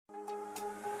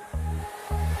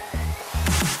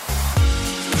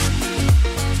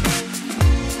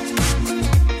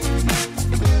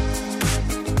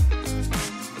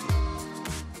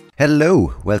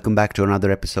Hello, welcome back to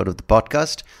another episode of the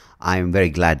podcast. I'm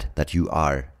very glad that you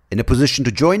are in a position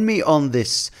to join me on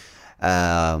this,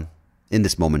 in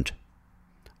this moment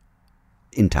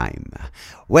in time.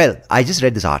 Well, I just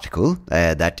read this article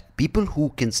that people who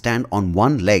can stand on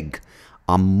one leg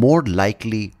are more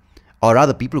likely, or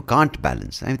rather people who can't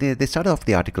balance. I mean, they started off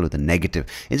the article with a negative.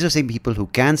 Instead of saying people who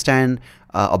can stand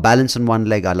or balance on one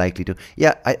leg are likely to.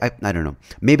 Yeah, I don't know.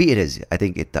 Maybe it is. I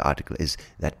think the article is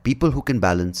that people who can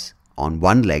balance on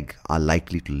one leg are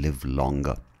likely to live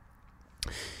longer.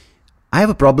 I have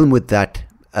a problem with that.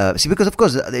 Because of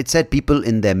course it said people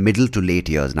in their middle to late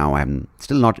years. Now I'm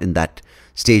still not in that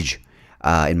stage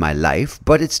in my life,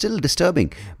 but it's still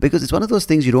disturbing because it's one of those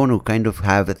things you don't want to kind of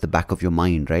have at the back of your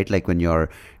mind, right? Like when you're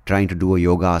trying to do a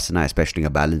yoga asana, especially a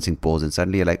balancing pose, and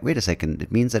suddenly you're like, wait a second,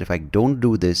 it means that if I don't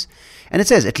do this, and it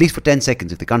says at least for 10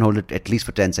 seconds, if they can't hold it at least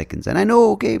for 10 seconds. And I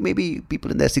know, okay, maybe people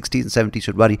in their 60s and 70s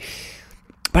should worry,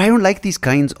 but I don't like these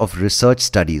kinds of research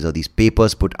studies or these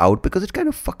papers put out because it kind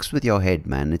of fucks with your head,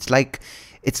 man. It's like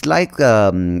these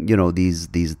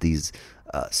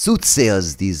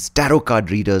soothsayers, these tarot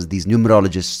card readers, these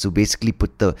numerologists who basically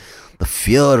put the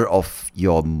fear of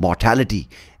your mortality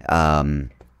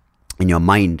in your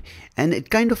mind, and it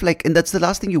kind of like, and that's the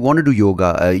last thing you want to do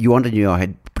yoga. You want in your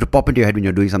head to pop into your head when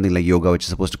you're doing something like yoga, which is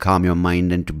supposed to calm your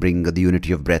mind and to bring the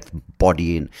unity of breath,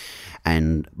 body,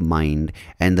 and mind.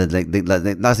 And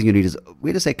the last thing you need is,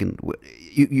 wait a second,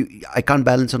 I can't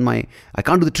balance on I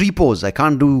can't do the tree pose, I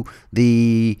can't do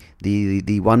the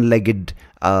one-legged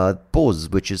pose,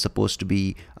 which is supposed to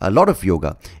be a lot of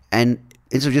yoga. And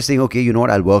instead of just saying, okay, you know what,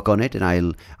 I'll work on it and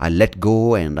I'll let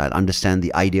go and I'll understand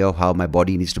the idea of how my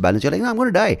body needs to balance, you're like, no, I'm going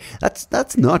to die.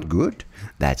 That's not good.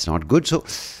 That's not good. So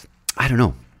I don't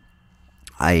know.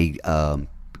 I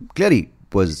clearly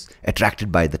was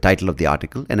attracted by the title of the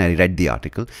article and I read the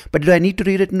article. But did I need to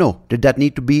read it? No. Did that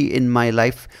need to be in my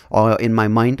life or in my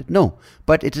mind? No.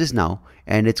 But it is now,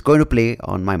 and it's going to play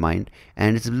on my mind,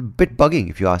 and it's a bit bugging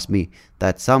if you ask me,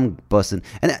 that some person,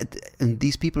 and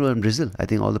these people were in Brazil. I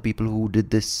think all the people who did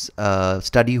this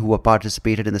study, who were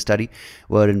participated in the study,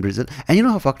 were in Brazil. And you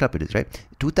know how fucked up it is, right?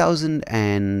 2000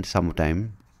 and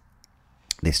sometime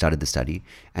they started the study,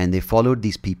 and they followed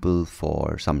these people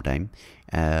for some time.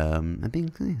 I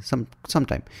think some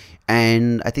time,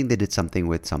 and I think they did something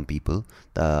with some people.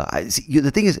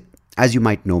 The thing is, as you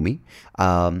might know me,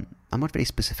 I'm not very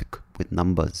specific with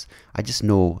numbers. I just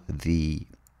know the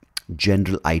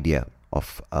general idea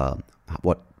of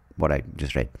what I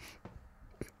just read.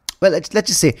 Well, let's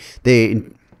just say they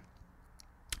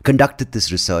conducted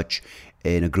this research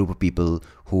in a group of people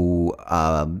who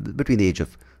between the age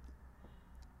of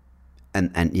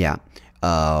and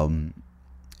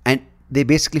they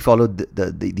basically followed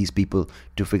these people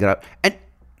to figure out. And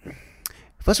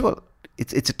first of all,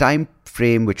 it's a time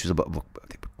frame which was about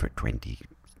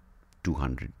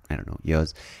 200, I don't know,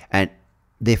 years. And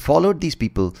they followed these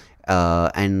people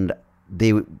and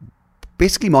they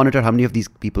basically monitored how many of these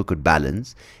people could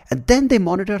balance. And then they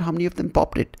monitored how many of them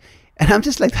popped it. And I'm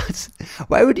just like,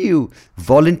 why would you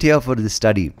volunteer for this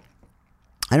study?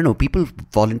 I don't know, people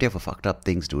volunteer for fucked up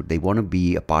things, dude. They want to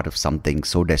be a part of something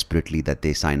so desperately that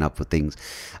they sign up for things.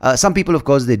 Some people, of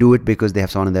course, they do it because they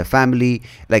have someone in their family.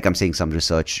 Like I'm saying, some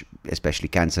research, especially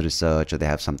cancer research, or they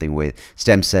have something with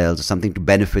stem cells or something to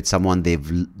benefit someone they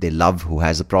love who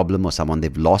has a problem, or someone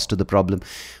they've lost to the problem.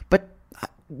 But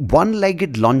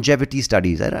one-legged longevity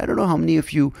studies, I don't know how many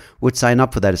of you would sign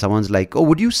up for that. If someone's like, oh,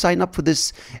 would you sign up for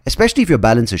this? Especially if your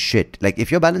balance is shit. Like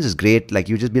if your balance is great, like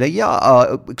you just be like,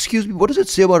 yeah, excuse me, what does it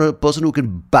say about a person who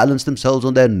can balance themselves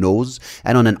on their nose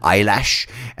and on an eyelash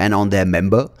and on their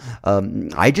member?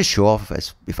 I just show off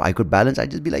as if I could balance.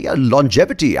 I'd just be like, yeah,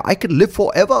 longevity, I can live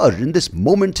forever in this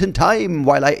moment in time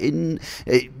while I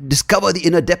discover the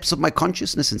inner depths of my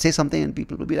consciousness, and say something, and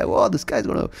people will be like, oh, this guy's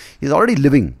he's already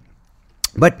living.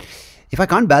 But if I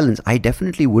can't balance, I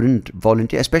definitely wouldn't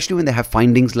volunteer, especially when they have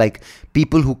findings like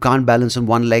people who can't balance on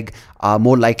one leg are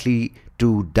more likely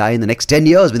to die in the next 10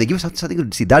 years when they give something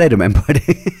to see. That I remembered.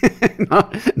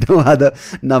 No other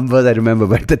numbers I remember,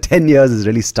 but the 10 years has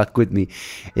really stuck with me.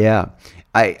 Yeah,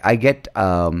 I get,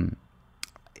 I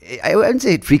wouldn't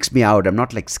say it freaks me out. I'm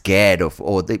not like scared of,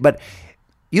 but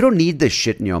you don't need this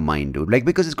shit in your mind, dude. Like,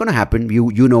 because it's going to happen.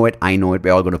 You know it. I know it.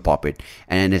 We're all going to pop it.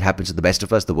 And it happens to the best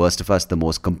of us, the worst of us, the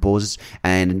most composed.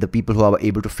 And the people who are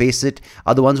able to face it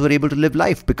are the ones who are able to live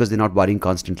life because they're not worrying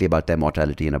constantly about their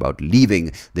mortality and about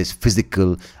leaving this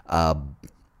physical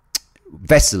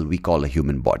vessel we call a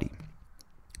human body.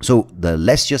 So the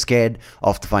less you're scared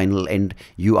of the final end,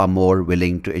 you are more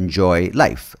willing to enjoy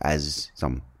life, as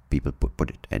some people put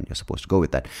it, and you're supposed to go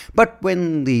with that. But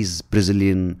when these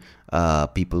Brazilian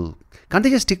people, can't they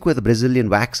just stick with a Brazilian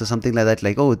wax or something like that?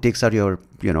 Like, oh, it takes out your,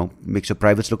 makes your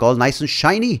privates look all nice and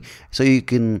shiny so you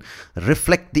can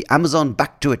reflect the Amazon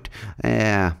back to it.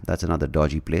 Yeah, that's another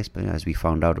dodgy place. But as we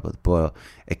found out about the poor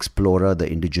explorer,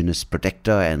 the indigenous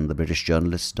protector, and the British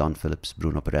journalist Don Phillips,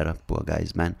 Bruno Pereira, poor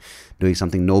guys, man, doing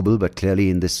something noble, but clearly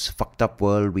in this fucked up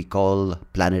world we call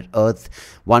planet Earth,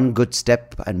 one good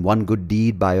step and one good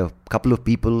deed by a couple of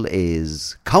people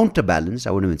is counterbalanced,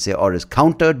 I wouldn't even say, or is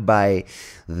countered by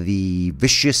the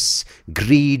vicious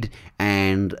greed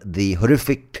and the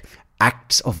horrific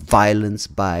acts of violence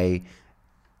by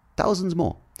thousands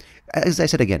more. As I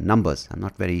said again, numbers. I'm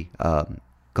not very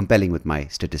compelling with my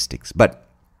statistics, but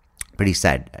pretty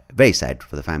sad, very sad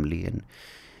for the family, and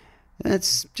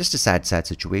it's just a sad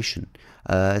situation,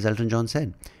 as Elton John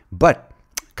said. But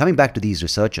coming back to these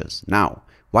researchers now,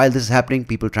 while this is happening,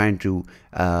 people trying to,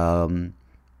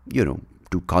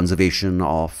 do conservation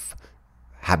of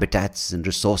habitats and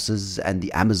resources and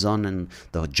the Amazon and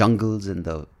the jungles and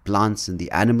the plants and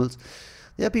the animals.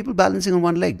 There are people balancing on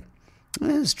one leg.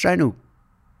 It's trying to,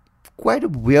 quite a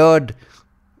weird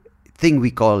thing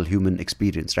we call human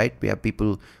experience, right? We have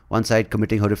people one side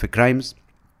committing horrific crimes,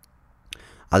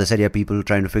 other side you have people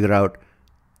trying to figure out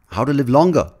how to live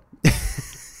longer.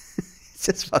 It's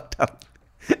just fucked up.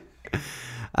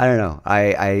 I don't know.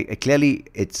 I clearly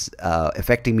it's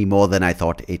affecting me more than I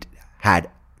thought it had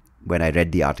when I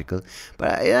read the article.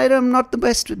 But I'm not the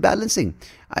best with balancing.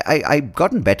 I've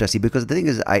gotten better, see, because the thing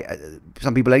is,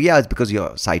 some people are like, yeah, it's because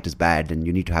your sight is bad and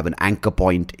you need to have an anchor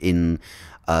point in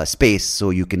space so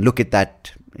you can look at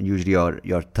that. And usually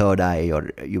your third eye, or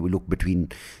you look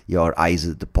between your eyes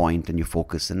at the point and you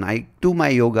focus. And I do my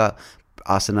yoga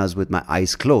asanas with my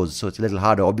eyes closed, so it's a little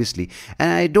harder, obviously. And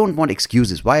I don't want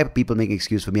excuses. Why are people making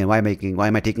excuses for me, and why am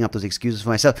I taking up those excuses for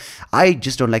myself? I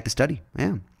just don't like the study.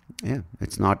 Yeah,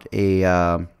 it's not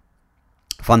a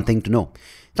fun thing to know.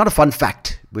 It's not a fun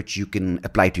fact which you can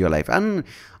apply to your life, and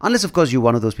unless, of course, you're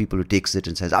one of those people who takes it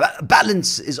and says,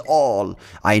 balance is all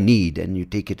I need, and you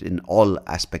take it in all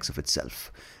aspects of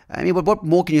itself. I mean, but what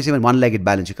more can you say when one-legged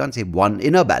balance? You can't say one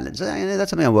inner balance. That's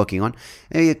something I'm working on.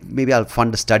 Maybe I'll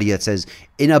fund a study that says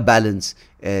inner balance,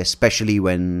 especially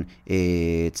when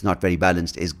it's not very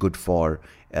balanced, is good for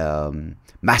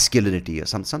masculinity, or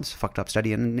some fucked up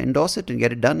study, and endorse it and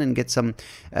get it done and get some...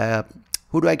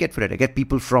 who do I get for it? I get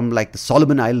people from like the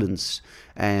Solomon Islands,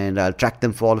 and I'll track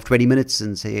them for all of 20 minutes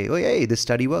and say, oh, hey, this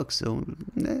study works. So,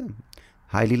 yeah,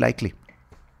 highly likely.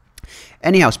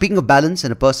 Anyhow, speaking of balance,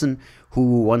 and a person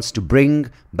who wants to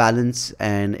bring balance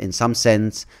and in some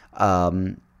sense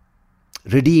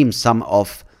redeem some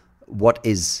of what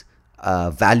is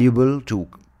valuable to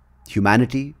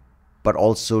humanity, but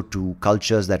also to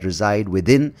cultures that reside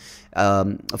within,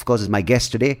 of course, is my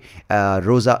guest today,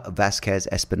 Rosa Vásquez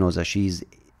Espinoza. She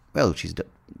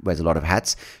wears a lot of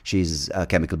hats. She's a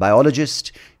chemical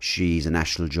biologist. She's a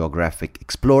National Geographic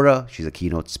explorer. She's a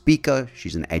keynote speaker.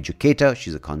 She's an educator.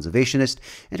 She's a conservationist.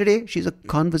 And today, she's a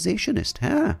conversationist.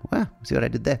 Wow, see what I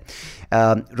did there?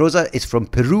 Rosa is from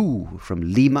Peru, from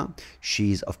Lima.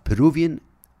 She's of Peruvian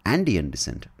Andean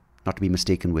descent, not to be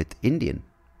mistaken with Indian.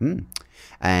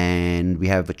 And we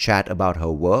have a chat about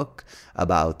her work,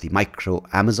 about the Micro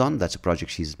Amazon. That's a project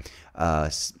she's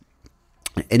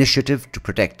an initiative to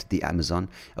protect the Amazon,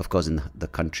 of course, in the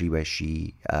country where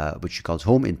which she calls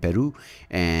home, in Peru.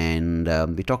 And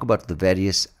we talk about the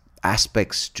various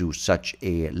aspects to such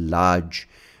a large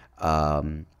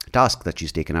task that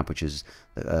she's taken up, which is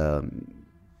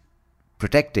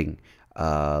protecting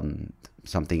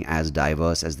something as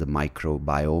diverse as the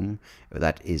microbiome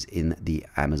that is in the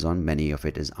Amazon. Many of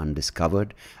it is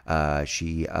undiscovered.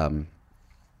 She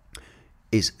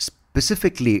is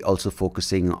specifically also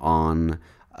focusing on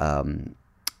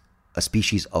a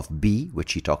species of bee,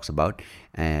 which she talks about.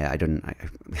 I don't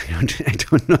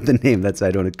know the name. That's why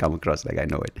I don't come across like I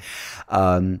know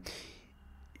it.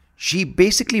 She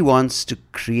basically wants to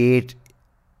create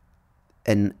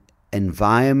an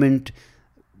environment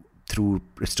through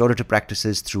restorative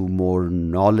practices, through more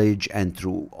knowledge, and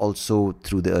through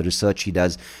the research he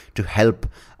does to help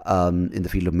in the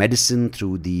field of medicine,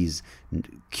 through these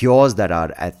cures that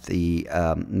are at the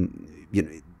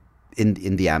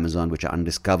in the Amazon, which are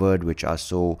undiscovered, which are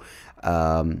so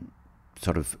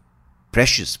sort of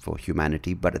precious for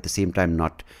humanity, but at the same time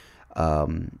not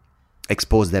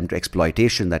expose them to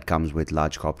exploitation that comes with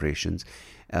large corporations.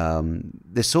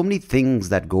 There's so many things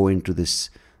that go into this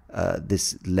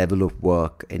level of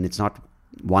work, and it's not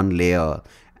one layer,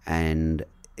 and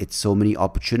it's so many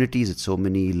opportunities, it's so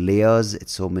many layers,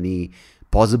 it's so many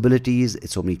possibilities,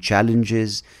 it's so many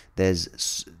challenges.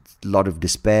 There's a lot of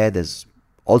despair, there's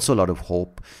also a lot of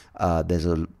hope. There's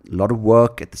a lot of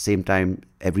work. At the same time,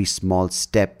 every small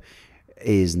step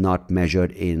is not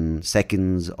measured in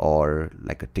seconds or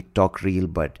like a TikTok reel,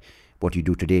 but what you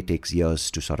do today takes years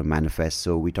to sort of manifest.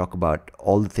 So we talk about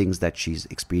all the things that she's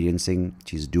experiencing,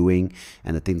 she's doing,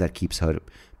 and the thing that keeps her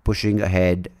pushing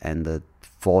ahead, and the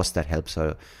force that helps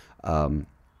her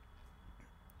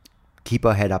keep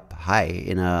her head up high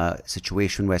in a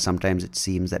situation where sometimes it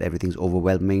seems that everything's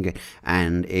overwhelming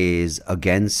and is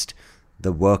against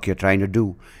the work you're trying to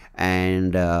do.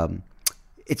 And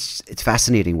it's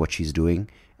fascinating what she's doing.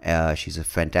 She's a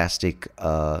fantastic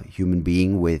human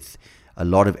being with a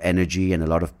lot of energy and a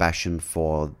lot of passion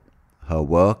for her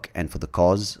work and for the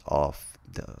cause of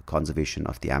the conservation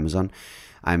of the Amazon.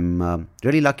 I'm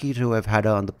really lucky to have had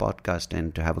her on the podcast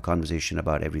and to have a conversation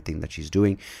about everything that she's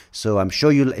doing. So I'm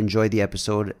sure you'll enjoy the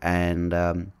episode. And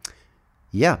I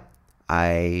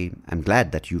am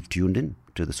glad that you've tuned in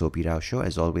to the Soapy Rao Show.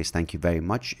 As always, thank you very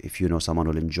much. If you know someone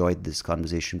who'll enjoy this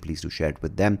conversation, please do share it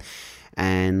with them.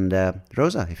 And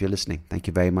Rosa, if you're listening, thank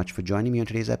you very much for joining me on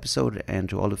today's episode. And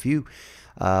to all of you,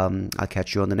 I'll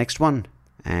catch you on the next one.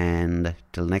 And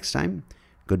till next time,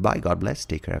 goodbye, God bless,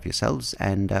 take care of yourselves,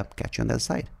 and catch you on the other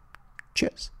side.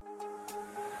 Cheers.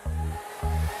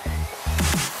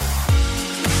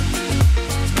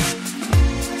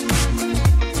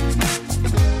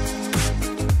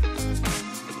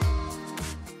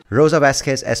 Rosa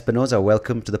Vásquez Espinoza,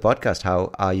 welcome to the podcast.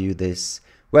 How are you this,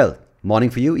 morning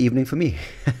for you, evening for me?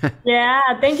 Yeah,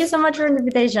 thank you so much for the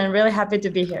invitation. Really happy to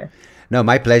be here. No,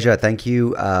 my pleasure. Thank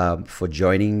you for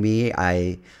joining me.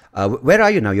 Where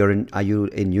are you now? Are you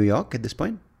in New York at this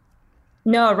point?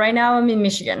 No, right now I'm in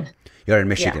Michigan. You're in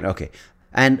Michigan, yeah. Okay.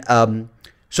 And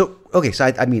so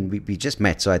I mean, we just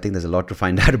met, so I think there's a lot to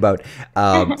find out about.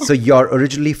 So you're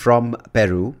originally from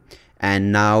Peru,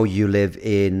 and now you live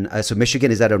in, so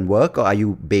Michigan, is that on work, or are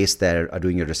you based there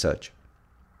doing your research?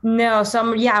 No,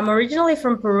 I'm originally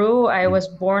from Peru. I was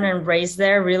born and raised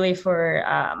there really for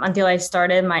until I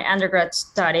started my undergrad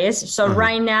studies. So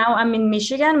right now I'm in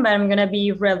Michigan, but I'm going to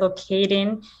be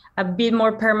relocating a bit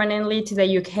more permanently to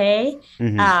the UK.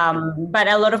 But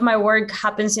a lot of my work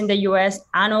happens in the US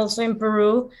and also in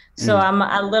Peru. So I'm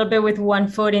a little bit with one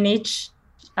foot in each.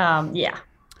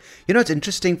 You know, it's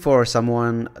interesting for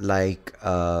someone like,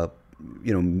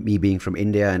 me being from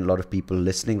India, and a lot of people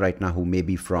listening right now who may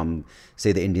be from,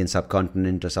 say, the Indian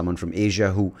subcontinent, or someone from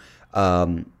Asia who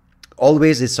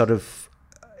always is sort of,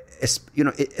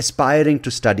 aspiring to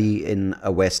study in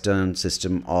a Western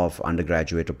system of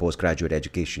undergraduate or postgraduate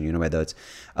education, whether it's,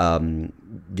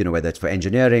 whether it's for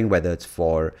engineering, whether it's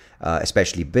for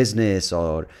especially business,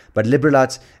 but liberal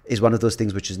arts is one of those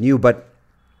things which is new. But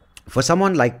for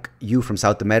someone like you from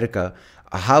South America,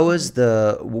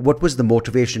 what was the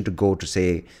motivation to go to,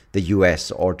 say, the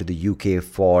US or to the UK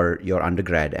for your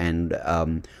undergrad? And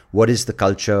what is the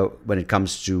culture when it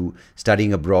comes to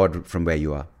studying abroad from where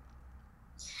you are?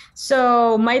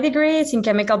 So my degree is in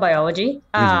chemical biology.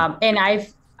 And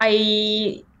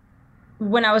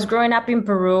when I was growing up in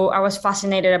Peru, I was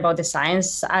fascinated about the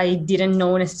science. I didn't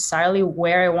know necessarily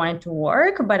where I wanted to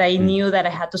work, but I knew that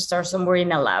I had to start somewhere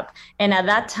in a lab. And at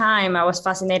that time, I was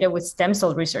fascinated with stem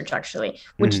cell research, actually,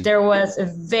 which there was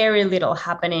very little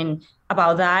happening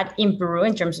about that in Peru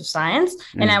in terms of science.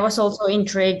 And I was also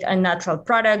intrigued in natural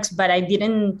products, but I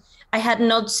had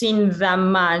not seen that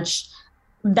much.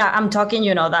 That I'm talking,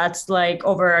 that's like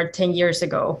over 10 years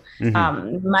ago.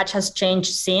 Much has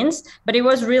changed since, but it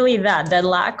was really the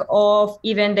lack of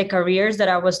even the careers that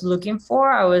I was looking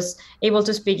for. I was able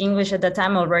to speak English at the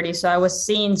time already. So I was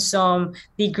seeing some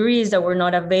degrees that were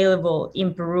not available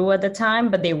in Peru at the time,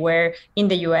 but they were in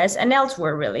the US and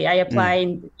elsewhere, really. I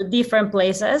applied to different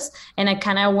places, and I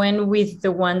kind of went with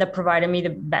the one that provided me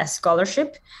the best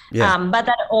scholarship. But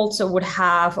that also would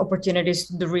have opportunities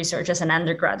to do research as an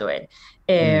undergraduate.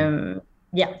 No,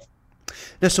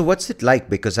 so what's it like?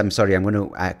 Because I'm sorry, I'm going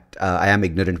to act, I am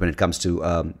ignorant when it comes to,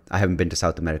 I haven't been to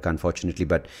South America, unfortunately,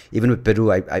 but even with Peru,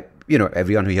 I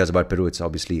everyone who hears about Peru, it's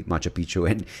obviously Machu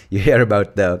Picchu, and you hear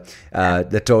about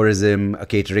the tourism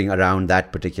catering around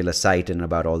that particular site, and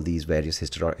about all these various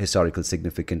historical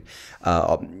significant,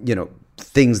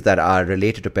 things that are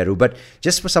related to Peru. But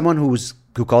just for someone who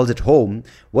calls it home,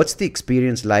 what's the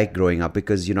experience like growing up?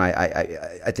 Because,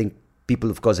 I think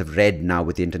people, of course, have read now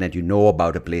with the internet,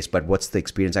 about a place, but what's the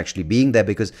experience actually being there?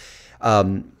 Because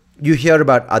you hear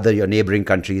about your neighboring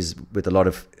countries with a lot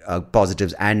of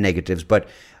positives and negatives, but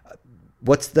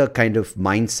what's the kind of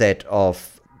mindset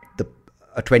of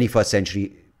a 21st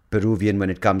century Peruvian when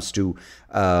it comes to,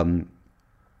 I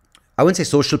wouldn't say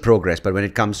social progress, but when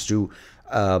it comes to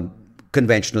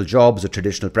conventional jobs or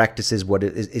traditional practices? What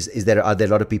is there? Are there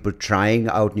a lot of people trying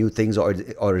out new things,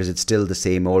 or is it still the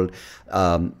same old?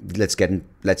 Let's get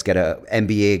a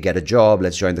MBA, get a job.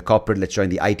 Let's join the corporate. Let's join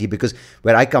the IT. Because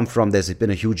where I come from, there's been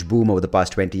a huge boom over the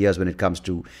past 20 years when it comes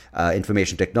to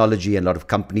information technology, and a lot of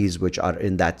companies which are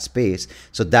in that space.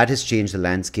 So that has changed the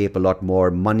landscape. A lot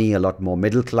more money, a lot more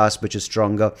middle class, which is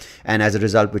stronger, and as a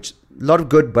result, which a lot of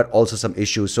good, but also some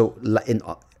issues. So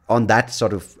on that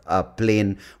sort of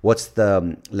plane, what's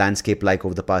the landscape like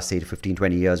over the past, say, 15,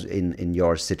 20 years in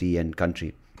your city and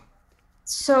country?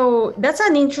 So that's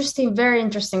an very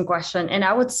interesting question. And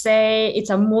I would say it's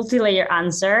a multi-layer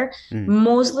answer,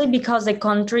 mostly because the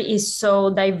country is so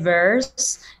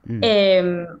diverse.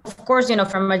 Of course,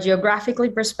 from a geographically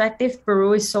perspective,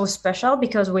 Peru is so special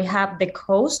because we have the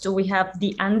coast, we have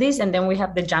the Andes, and then we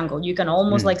have the jungle. You can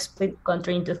almost like split the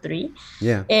country into three.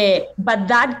 Yeah. But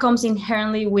that comes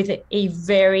inherently with a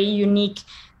very unique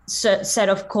set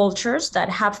of cultures that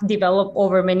have developed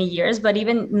over many years, but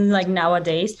even like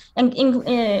nowadays, and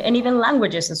even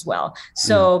languages as well.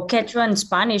 So Quechua and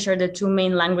Spanish are the two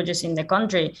main languages in the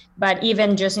country, but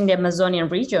even just in the Amazonian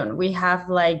region, we have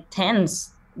like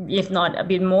tens, if not a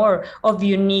bit more, of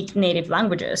unique native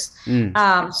languages.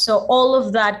 So all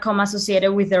of that come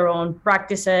associated with their own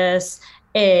practices,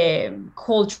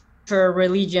 culture,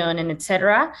 religion, and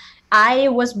etc. I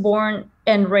was born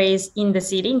and raised in the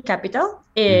city, in capital,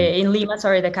 in Lima,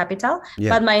 the capital. Yeah.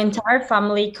 But my entire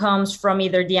family comes from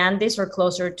either the Andes or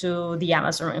closer to the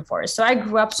Amazon rainforest. So I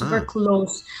grew up super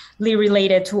closely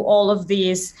related to all of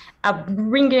these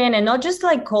upbringing, and not just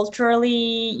like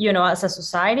culturally, as a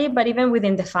society, but even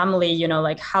within the family,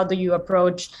 like how do you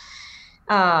approach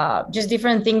just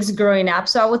different things growing up.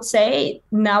 So I would say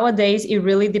nowadays, it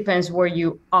really depends where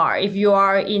you are. If you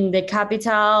are in the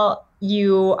capital,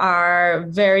 you are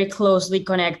very closely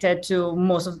connected to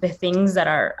most of the things that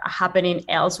are happening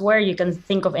elsewhere. You can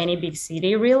think of any big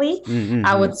city, really.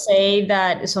 I would say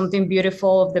that something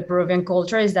beautiful of the Peruvian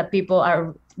culture is that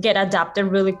people get adapted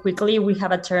really quickly. We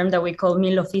have a term that we call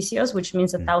mil oficios, which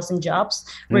means 1,000 jobs,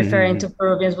 referring to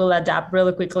Peruvians will adapt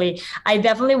really quickly. I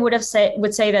definitely would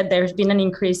say that there's been an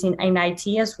increase in IT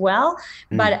as well.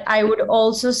 But I would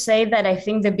also say that I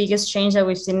think the biggest change that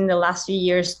we've seen in the last few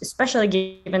years, especially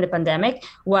given the pandemic,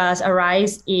 was a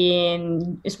rise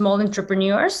in small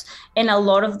entrepreneurs, and a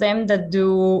lot of them that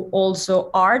do also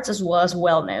arts as well as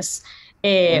wellness,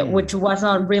 which was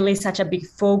not really such a big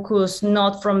focus,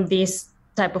 not from this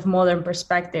type of modern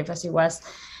perspective as it was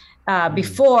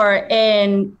before.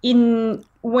 And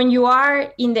when you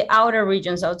are in the outer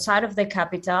regions outside of the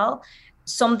capital,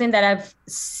 something that I've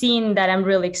seen that I'm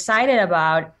really excited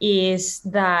about is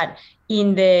that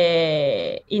in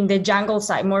the jungle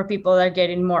side, more people are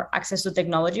getting more access to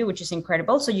technology, which is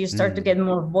incredible. So you start to get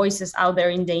more voices out there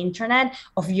in the internet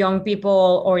of young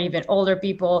people or even older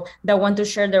people that want to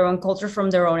share their own culture from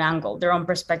their own angle, their own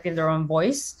perspective, their own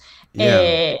voice.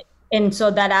 And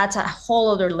so that adds a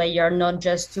whole other layer, not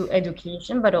just to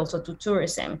education, but also to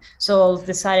tourism. So all of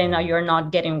a sudden now you're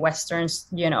not getting Westerns,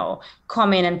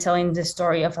 coming and telling the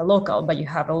story of a local, but you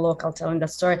have a local telling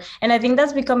that story. And I think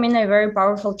that's becoming a very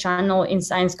powerful channel in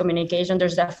science communication.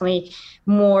 There's definitely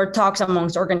more talks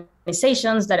amongst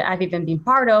organizations that I've even been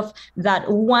part of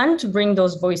that want to bring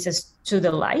those voices to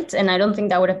the light. And I don't think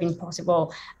that would have been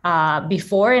possible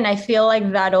before. And I feel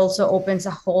like that also opens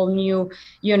a whole new,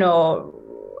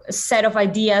 set of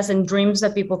ideas and dreams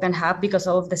that people can have, because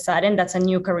all of a sudden that's a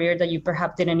new career that you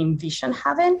perhaps didn't envision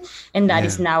having, and that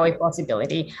is now a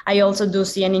possibility. I also do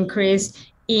see an increase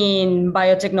in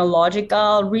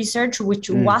biotechnological research, which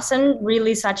wasn't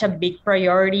really such a big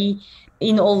priority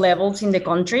in all levels in the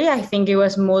country. I think it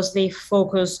was mostly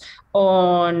focused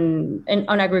on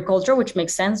agriculture, which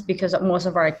makes sense because most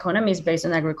of our economy is based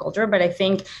on agriculture. But I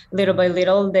think little by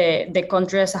little, the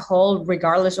country as a whole,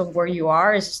 regardless of where you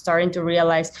are, is starting to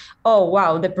realize, oh,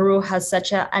 wow, the Peru has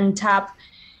such an untapped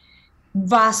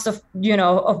vast of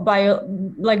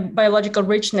biological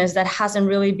richness that hasn't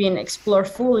really been explored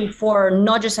fully for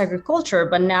not just agriculture,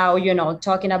 but now,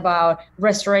 talking about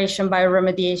restoration,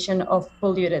 bioremediation of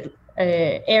polluted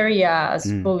areas,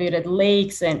 polluted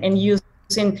lakes, and using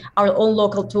our own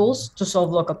local tools to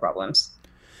solve local problems.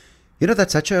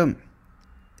 That's such a,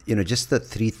 just the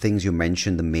three things you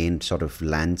mentioned, the main sort of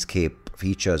landscape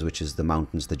features, which is the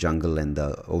mountains, the jungle, and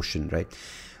the ocean, right?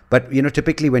 But,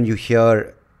 typically when you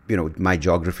hear, my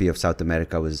geography of South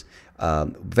America was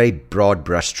very broad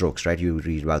brushstrokes, right? You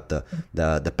read about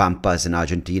the Pampas in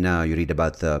Argentina, you read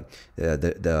about the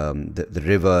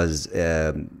rivers,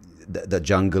 the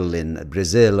jungle in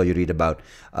Brazil, or you read about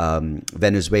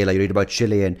Venezuela, you read about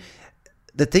Chile, and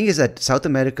the thing is that South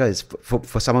America is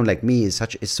for someone like me is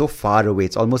so far away.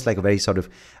 It's almost like a very sort of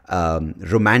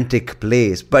romantic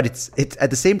place, but it's at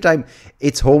the same time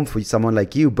it's home for someone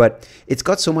like you. But it's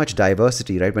got so much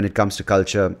diversity, right? When it comes to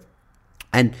culture,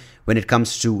 and when it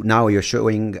comes to now you're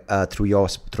showing through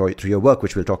your work,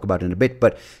 which we'll talk about in a bit,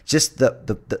 but just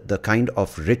the kind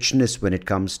of richness when it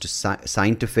comes to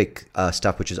scientific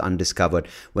stuff which is undiscovered,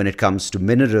 when it comes to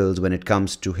minerals, when it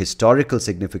comes to historical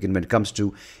significance, when it comes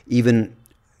to even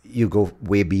you go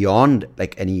way beyond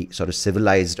like any sort of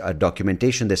civilized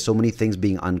documentation. There's so many things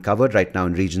being uncovered right now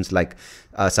in regions like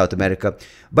South America.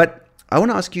 But I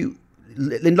want to ask you,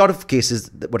 in a lot of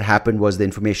cases, what happened was the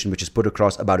information which is put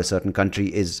across about a certain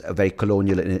country is very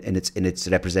colonial in its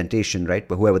representation, right?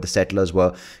 But whoever the settlers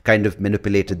were kind of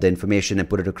manipulated the information and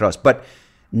put it across. But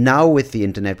now with the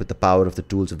internet, with the power of the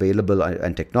tools available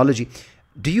and technology,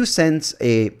 do you sense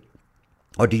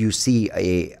or do you see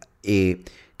a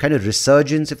kind of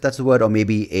resurgence, if that's the word, or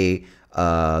maybe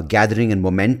a gathering and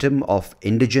momentum of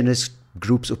indigenous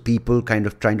groups of people kind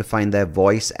of trying to find their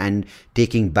voice and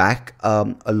taking back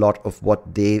a lot of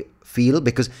what they feel?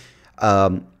 Because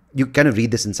you kind of read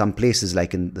this in some places,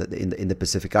 like in the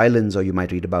Pacific Islands, or you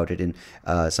might read about it in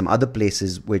some other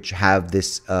places which have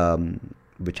this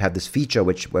feature,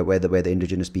 where the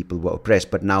indigenous people were oppressed,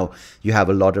 but now you have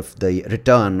a lot of the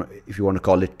return, if you want to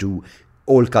call it, to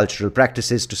old cultural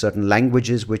practices, to certain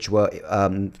languages which were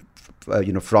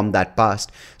from that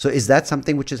past. So is that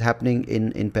something which is happening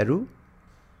in Peru?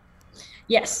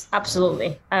 Yes,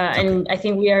 absolutely. And I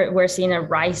think we're seeing a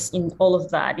rise in all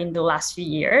of that in the last few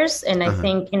years. And I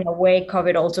think in a way,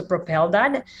 COVID also propelled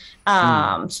that.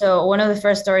 So one of the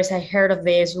first stories I heard of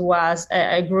this was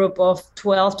a group of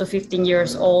 12 to 15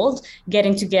 years old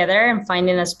getting together and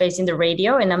finding a space in the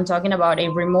radio. And I'm talking about a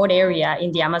remote area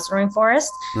in the Amazon rainforest.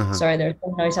 Sorry, there's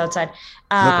some noise outside.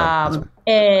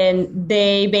 And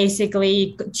they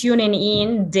basically tuning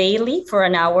in daily for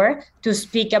an hour to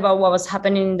speak about what was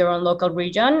happening in their own local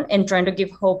region and trying to give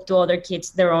hope to other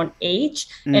kids their own age,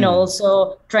 and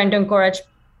also trying to encourage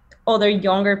other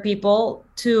younger people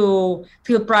to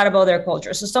feel proud about their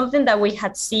culture. So something that we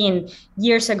had seen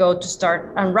years ago to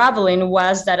start unraveling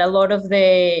was that a lot of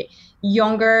the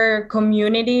younger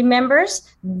community members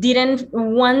didn't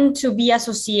want to be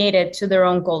associated to their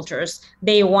own cultures.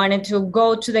 They wanted to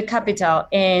go to the capital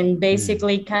and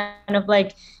basically kind of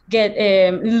like get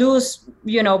lose,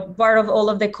 part of all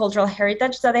of the cultural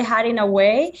heritage that they had in a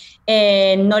way,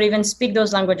 and not even speak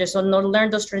those languages or not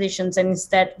learn those traditions, and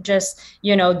instead just,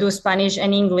 do Spanish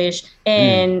and English,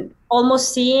 and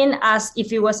almost seen as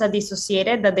if it was a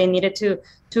dissociated, that they needed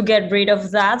to get rid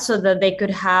of that so that they could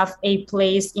have a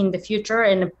place in the future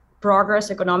and progress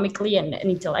economically and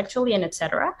intellectually and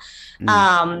etc.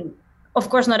 Of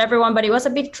course, not everyone, but it was a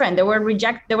big trend. There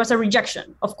was a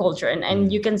rejection of culture. And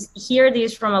you can hear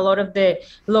this from a lot of the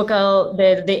local,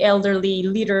 the elderly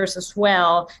leaders as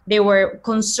well. They were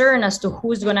concerned as to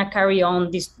who's going to carry on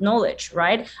this knowledge,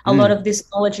 right? A lot of this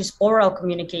knowledge is oral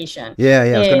communication. Yeah,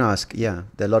 I was going to ask. Yeah,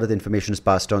 a lot of the information is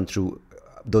passed on through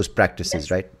those practices,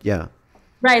 right? Yeah.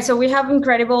 Right. So we have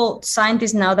incredible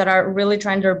scientists now that are really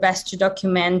trying their best to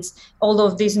document all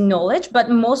of this knowledge.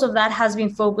 But most of that has been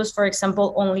focused, for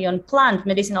example, only on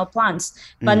medicinal plants,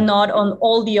 but not on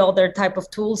all the other type of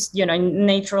tools,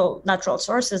 natural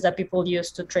sources that people use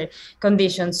to treat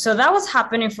conditions. So that was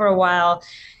happening for a while.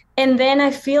 And then I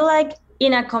feel like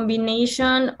in a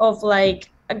combination of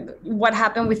what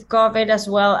happened with COVID, as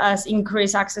well as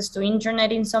increased access to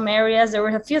internet in some areas, there were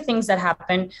a few things that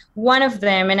happened. One of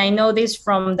them, and I know this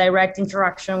from direct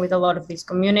interaction with a lot of these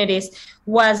communities,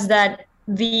 was that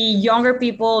the younger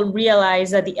people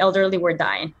realized that the elderly were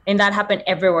dying. And that happened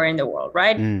everywhere in the world,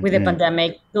 right? With the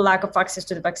pandemic, the lack of access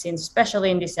to the vaccines,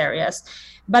 especially in these areas.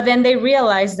 But then they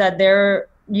realized that they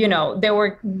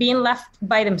were being left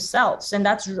by themselves. And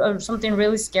that's something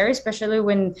really scary, especially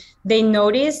when they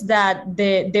noticed that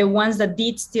the ones that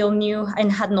did still knew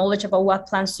and had knowledge about what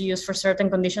plants to use for certain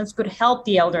conditions could help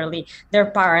the elderly,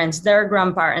 their parents, their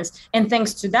grandparents. And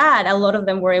thanks to that, a lot of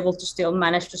them were able to still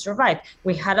manage to survive.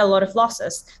 We had a lot of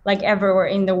losses, like everywhere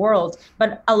in the world,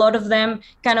 but a lot of them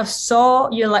kind of saw,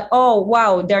 oh,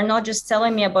 wow, they're not just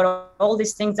telling me about all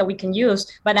these things that we can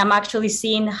use, but I'm actually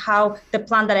seeing how the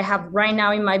plant that I have right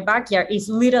now in my backyard is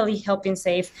literally helping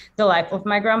save the life of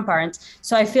my grandparents.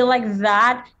 So I feel like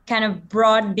that kind of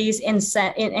brought this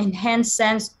enhanced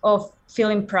sense of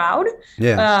feeling proud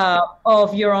Yeah.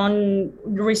 of your own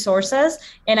resources.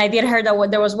 And I did hear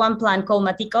that there was one plant called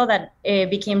matico that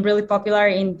became really popular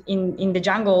in the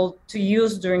jungle to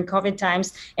use during COVID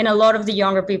times. And a lot of the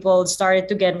younger people started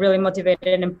to get really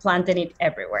motivated and planted it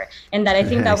everywhere. And that I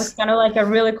think that was Nice. kind of like a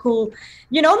really cool,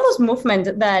 almost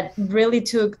movement that really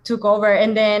took over.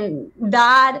 And then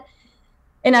that,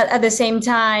 and at the same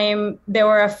time, there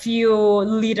were a few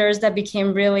leaders that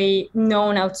became really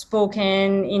known,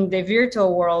 outspoken in the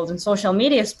virtual world and social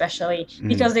media, especially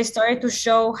because they started to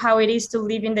show how it is to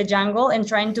live in the jungle and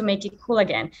trying to make it cool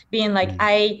again. Being like,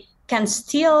 I can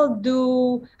still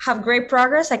have great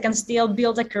progress. I can still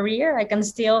build a career. I can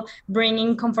still bring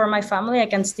income for my family. I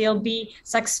can still be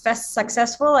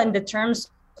successful in the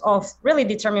terms of really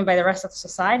determined by the rest of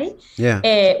society,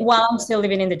 while I'm still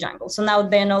living in the jungle. So now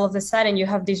then all of a sudden you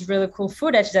have this really cool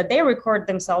footage that they record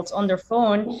themselves on their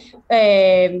phone,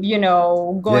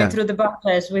 going through the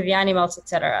bushes with the animals,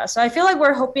 etc. So I feel like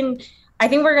I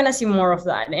think we're going to see more of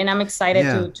that. And I'm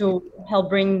excited to help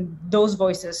bring those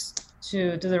voices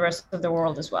to the rest of the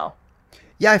world as well.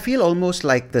 Yeah, I feel almost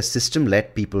like the system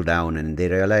let people down, and they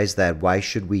realize that why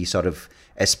should we sort of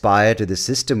aspire to the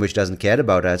system which doesn't care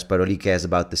about us but only cares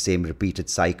about the same repeated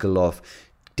cycle of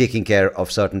taking care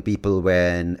of certain people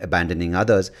when abandoning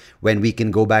others, when we can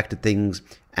go back to things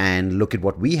and look at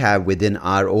what we have within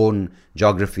our own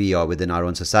geography or within our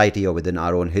own society or within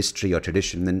our own history or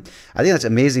tradition. And I think that's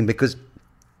amazing because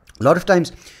a lot of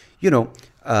times,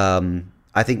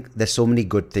 I think there's so many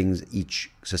good things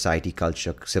each society,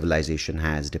 culture, civilization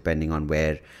has, depending on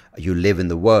where you live in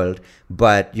the world.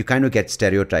 But you kind of get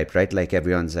stereotyped, right? Like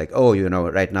everyone's like, oh,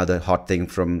 right now the hot thing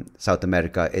from South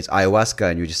America is ayahuasca.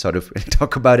 And you just sort of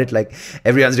talk about it like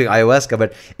everyone's doing ayahuasca.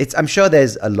 But I'm sure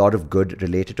there's a lot of good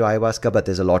related to ayahuasca, but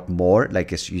there's a lot more.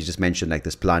 Like as you just mentioned, like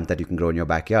this plant that you can grow in your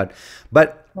backyard.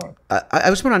 But I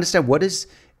just want to understand what is,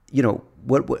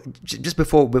 just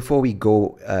before we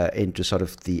go into sort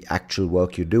of the actual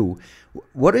work you do,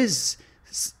 what is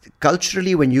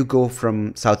culturally when you go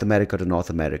from South America to North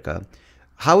America,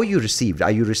 how are you received?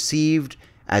 Are you received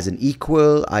as an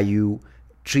equal? Are you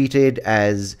treated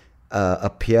as a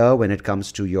peer when it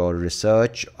comes to your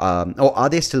research? Or are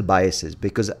there still biases?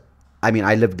 Because, I mean,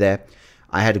 I lived there.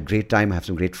 I had a great time. I have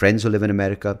some great friends who live in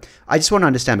America. I just want to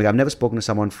understand, because I've never spoken to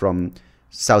someone from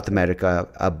South America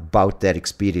about their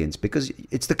experience, because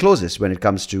it's the closest when it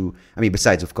comes to, I mean,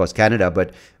 besides, of course, Canada,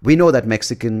 but we know that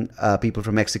Mexican people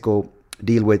from Mexico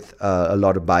deal with a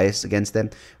lot of bias against them.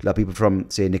 A lot of people from,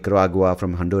 say, Nicaragua,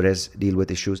 from Honduras deal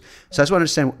with issues. So I just want to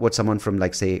understand what someone from,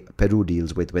 like, say, Peru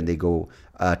deals with when they go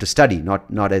to study,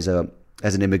 not as an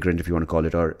immigrant, if you want to call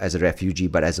it, or as a refugee,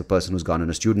 but as a person who's gone on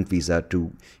a student visa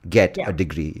to get a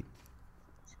degree.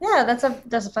 Yeah, that's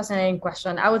a fascinating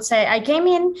question. I would say I came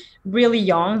in really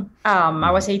young.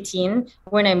 I was 18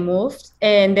 when I moved,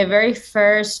 and the very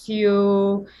first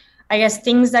few, I guess,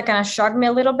 things that kind of shocked me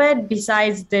a little bit,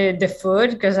 besides the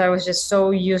food, because I was just so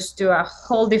used to a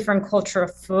whole different culture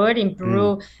of food. In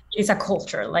Peru, it's a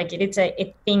culture, like it's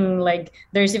a thing. Like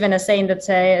there's even a saying that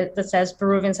says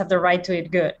Peruvians have the right to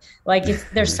eat good. Like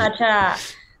there's such a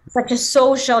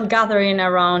social gathering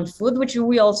around food, which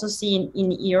we also see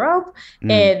in Europe,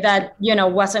 that,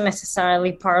 wasn't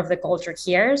necessarily part of the culture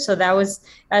here. So that was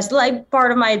as like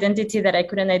part of my identity that I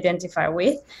couldn't identify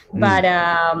with. But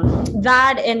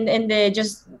that and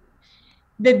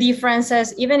the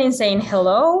differences, even in saying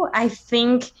hello, I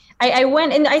think I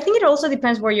went, and I think it also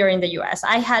depends where you're in the US.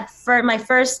 I had my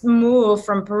first move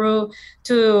from Peru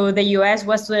to the US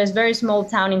was to a very small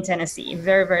town in Tennessee,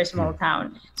 very, very small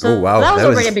town. So that was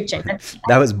already a big change.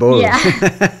 That was bold. Yeah.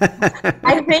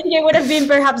 I think it would have been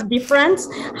perhaps different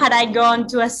had I gone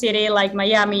to a city like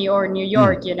Miami or New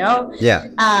York, Yeah.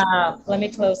 Let me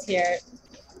close here.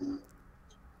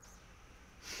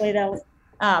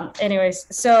 Anyways,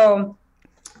 so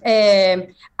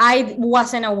I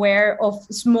wasn't aware of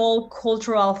small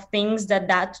cultural things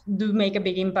that do make a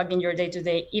big impact in your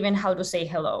day-to-day, even how to say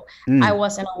hello. I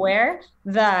wasn't aware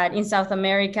that in South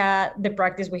America, the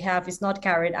practice we have is not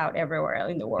carried out everywhere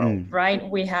in the world, right?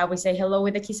 We say hello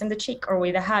with a kiss on the cheek or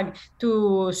with a hug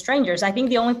to strangers. I think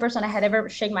the only person I had ever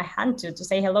shake my hand to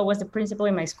say hello was the principal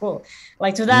in my school,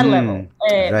 like to that level.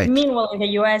 Right. Meanwhile, in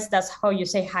the US, that's how you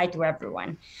say hi to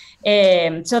everyone.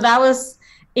 So that was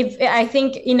if I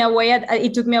think in a way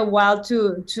it took me a while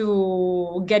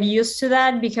to get used to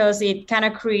that, because it kind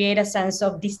of created a sense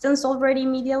of distance already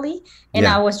immediately, and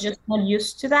I Yeah. was just not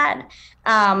used to that.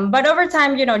 But over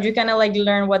time, you know, you kind of like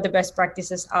learn what the best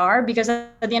practices are, because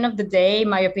at the end of the day,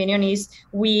 my opinion is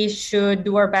we should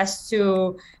do our best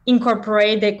to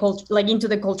incorporate the culture, like into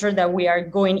the culture that we are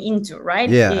going into, right?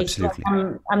 Yeah, It's like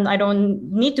absolutely. I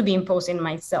don't need to be imposing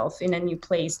myself in a new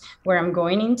place where I'm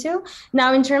going into.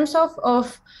 Now, in terms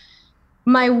of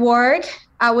my work,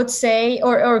 I would say,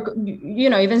 or you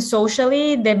know, even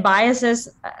socially, the biases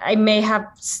I may have,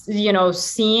 you know,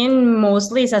 seen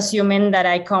mostly is assuming that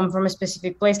I come from a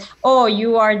specific place. Oh,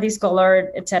 you are this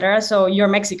color, etc. So you're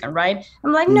Mexican, right?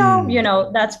 I'm like, no, you Mm.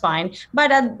 know, that's fine. But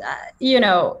you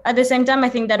know, at the same time, I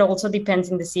think that also depends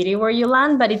in the city where you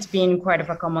land. But it's been quite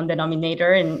of a common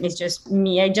denominator, and it's just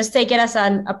me. I just take it as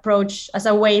an approach, as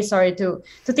a way, sorry, to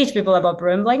teach people about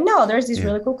Peru. I'm like, no, there's this Yeah.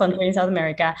 really cool country in South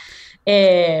America.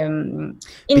 In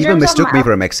People terms of mistook my, me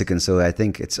for a Mexican, so I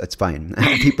think it's fine.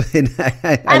 People in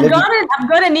I I've lived.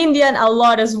 gotten Indian a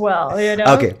lot as well, you know.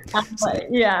 Okay.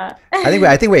 Yeah.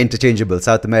 I think we're interchangeable.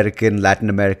 South American,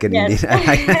 Latin American, Indian.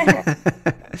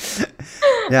 Yes.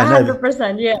 Yeah, no.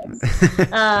 100%, yes.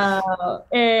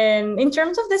 And in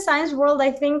terms of the science world,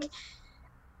 I think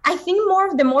more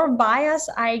of the more bias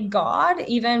I got,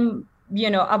 even, you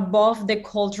know, above the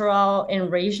cultural and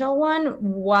racial one,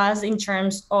 was in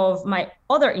terms of my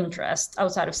other interests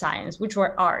outside of science, which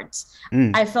were arts.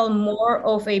 Mm, I felt more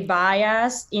of a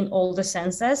bias in all the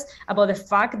senses about the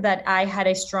fact that I had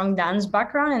a strong dance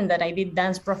background and that I did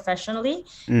dance professionally.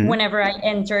 mm. Whenever I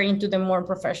enter into the more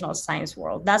professional science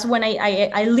world, that's when I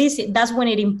at least that's when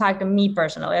it impacted me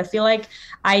personally. I feel like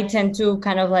I tend to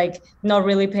kind of like not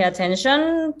really pay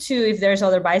attention to if there's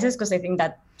other biases, because I think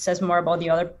that says more about the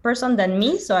other person than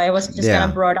me. So I was just kind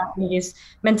of Yeah. brought up in this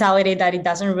mentality that it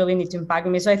doesn't really need to impact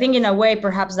me. So I think in a way,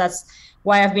 perhaps that's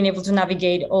why I've been able to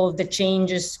navigate all of the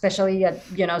changes, especially at,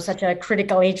 you know, such a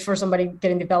critical age for somebody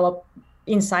getting developed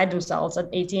inside themselves at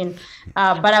 18.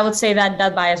 But I would say that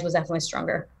that bias was definitely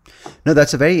stronger. No,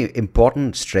 that's a very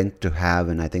important strength to have,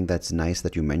 and I think that's nice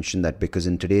that you mentioned that, because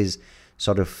in today's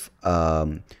sort of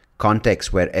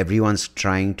context where everyone's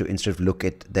trying to, instead of look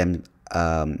at them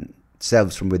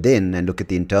selves from within and look at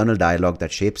the internal dialogue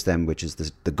that shapes them, which is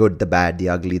the good, the bad, the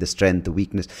ugly, the strength, the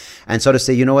weakness, and sort of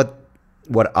say, you know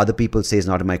what other people say is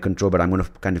not in my control, but I'm going to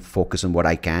kind of focus on what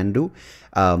I can do.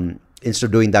 Instead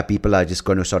of doing that, people are just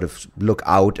going to sort of look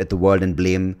out at the world and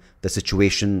blame the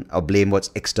situation or blame what's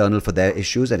external for their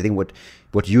issues. And I think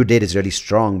what you did is really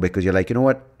strong, because you're like, you know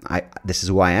what, this is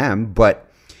who I am. But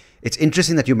it's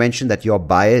interesting that you mentioned that your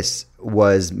bias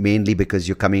was mainly because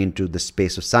you're coming into the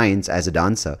space of science as a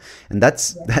dancer, and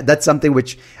that's something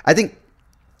which I think,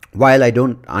 while I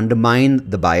don't undermine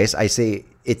the bias, I say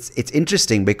it's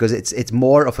interesting, because it's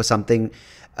more of something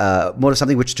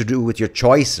which to do with your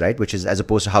choice, right? Which is, as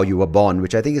opposed to how you were born,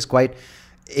 which I think is quite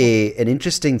an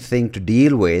interesting thing to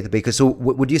deal with. Because so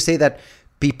would you say that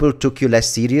people took you less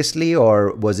seriously,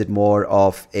 or was it more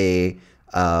of a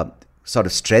sort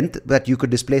of strength that you could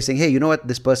display, saying, hey, you know what,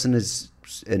 this person is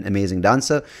an amazing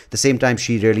dancer, at the same time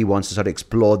she really wants to sort of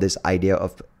explore this idea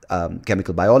of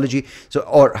chemical biology? So,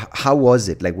 or how was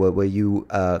it like, were you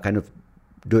kind of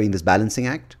doing this balancing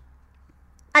act?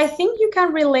 I think you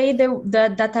can relate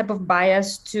that type of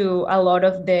bias to a lot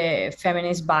of the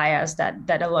feminist bias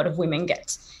that a lot of women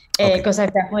get. Okay. Because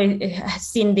I've definitely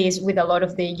seen this with a lot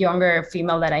of the younger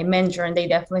female that I mentor, and they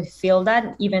definitely feel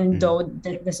that, even though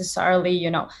necessarily,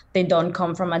 you know, they don't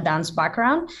come from a dance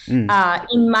background. In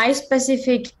my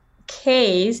specific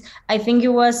case, I think it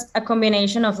was a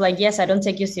combination of like, yes, I don't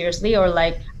take you seriously, or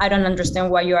like, I don't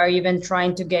understand why you are even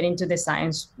trying to get into the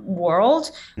science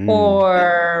world,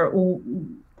 or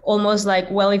almost like,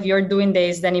 well, if you're doing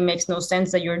this, then it makes no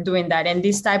sense that you're doing that. And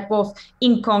this type of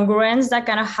incongruence that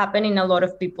kind of happened in a lot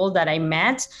of people that I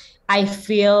met, I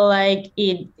feel like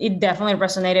it definitely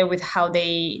resonated with how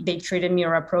they treated me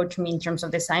or approached me in terms of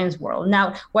the science world.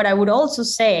 Now, what I would also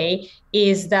say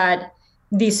is that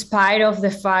despite of the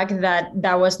fact that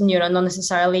that was, you know, not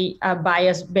necessarily a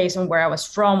bias based on where I was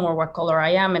from or what color I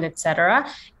am and etc.,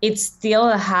 it still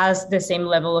has the same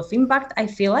level of impact, I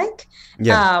feel like.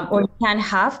 Yeah. Or it can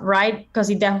have, right? Because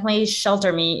it definitely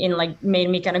sheltered me and like made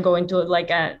me kind of go into like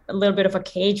a little bit of a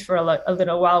cage for a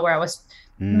little while, where I was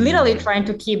literally trying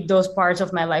to keep those parts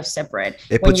of my life separate.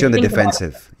 It When puts you you on the think about it,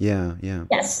 defensive. Yeah, yeah.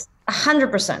 yes,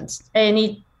 100%. And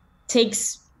it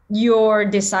takes your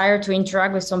desire to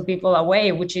interact with some people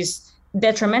away, which is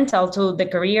detrimental to the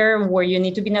career where you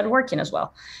need to be networking as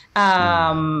well.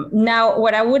 Now,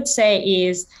 what I would say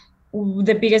is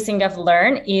the biggest thing I've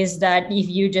learned is that if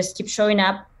you just keep showing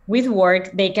up with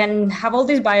work, they can have all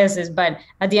these biases, but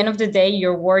at the end of the day,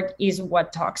 your work is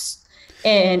what talks.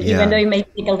 And even though it may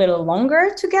take a little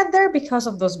longer to get there because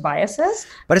of those biases,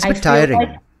 but it's a I bit feel tiring.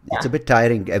 like, It's a bit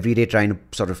tiring every day trying to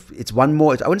sort of, it's one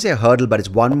more, I wouldn't say a hurdle, but it's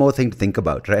one more thing to think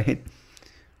about, right?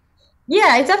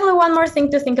 yeah, it's definitely one more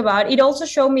thing to think about. It also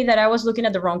showed me that I was looking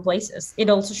at the wrong places. It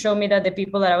also showed me that the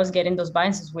people that I was getting those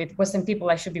biases with wasn't people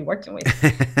I should be working with.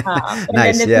 And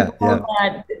Nice. then Yeah.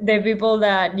 Yeah. the people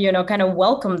that, kind of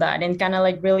welcome that and kind of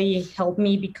like really help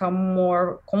me become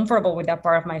more comfortable with that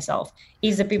part of myself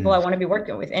is the people I want to be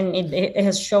working with. And it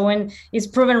has shown, it's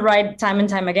proven right time and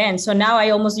time again. So now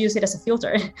I almost use it as a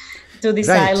filter to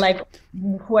decide like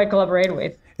who I collaborate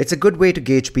with. It's a good way to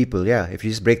gauge people, yeah. If you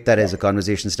just break that as a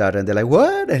conversation starter and they're like,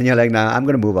 what? And you're like, nah, I'm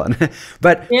going to move on.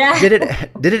 But did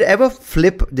it ever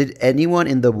flip? Did anyone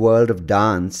in the world of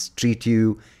dance treat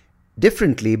you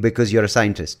differently because you're a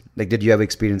scientist? Like, did you ever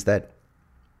experience that?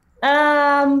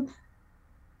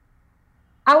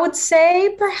 I would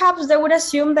say perhaps they would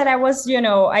assume that I was,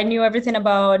 I knew everything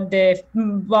about the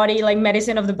body, like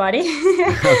medicine of the body.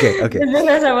 Okay.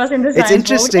 Because I was in the science It's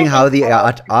interesting how the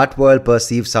art world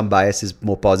perceives some biases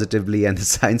more positively and the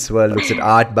science world looks at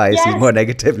art biases more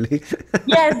negatively.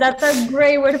 Yes, that's a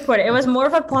great way to put it. It was more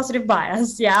of a positive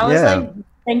bias. Yeah, I was like,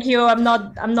 thank you. I'm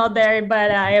not there,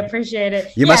 but I appreciate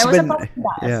it. You must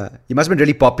have been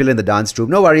really popular in the dance troupe.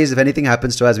 No worries. If anything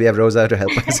happens to us, we have Rosa to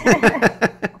help us.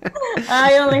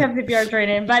 I only have CPR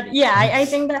training, but yeah, I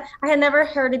think that I had never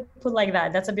heard it put like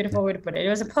that. That's a beautiful way to put it. It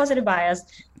was a positive bias.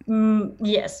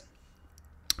 Yes.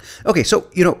 Okay, so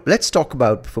let's talk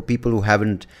about, for people who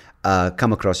haven't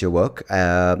come across your work.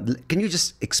 Can you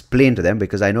just explain to them,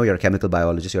 because I know you're a chemical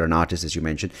biologist, you're an artist, as you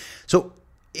mentioned. So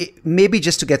maybe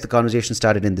just to get the conversation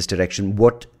started in this direction,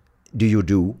 what do you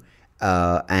do,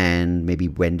 and maybe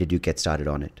when did you get started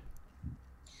on it?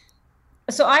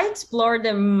 So I explore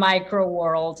the micro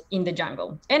world in the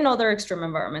jungle and other extreme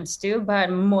environments too, but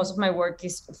most of my work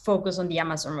is focused on the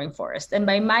Amazon rainforest. And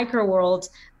by micro world,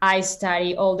 I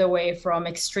study all the way from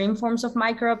extreme forms of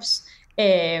microbes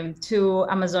to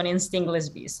Amazonian stingless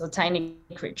bees, so tiny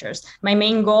creatures. My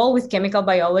main goal with chemical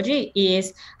biology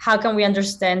is how can we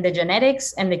understand the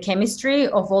genetics and the chemistry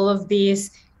of all of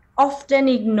these often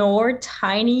ignored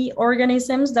tiny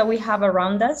organisms that we have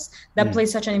around us that play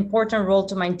such an important role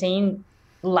to maintain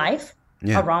life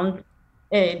around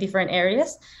different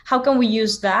areas. How can we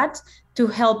use that to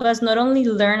help us not only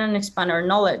learn and expand our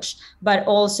knowledge, but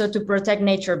also to protect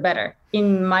nature better?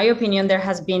 In my opinion, there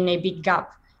has been a big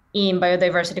gap in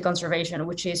biodiversity conservation,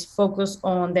 which is focused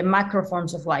on the macro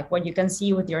forms of life, what you can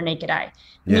see with your naked eye.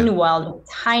 Meanwhile,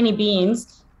 the tiny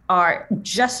beings are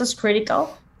just as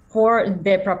critical for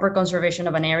the proper conservation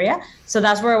of an area. So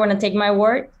that's where I want to take my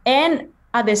work. And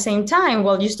at the same time,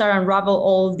 while you start unravel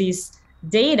all these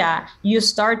data, you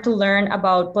start to learn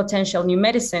about potential new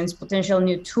medicines, potential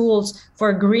new tools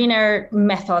for greener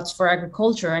methods for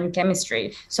agriculture and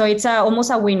chemistry. So it's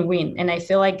almost a win-win. And I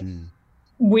feel like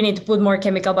we need to put more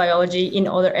chemical biology in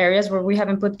other areas where we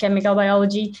haven't put chemical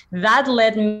biology. That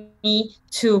led me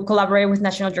to collaborate with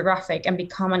National Geographic and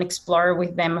become an explorer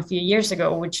with them a few years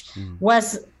ago, which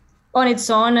was on its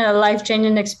own a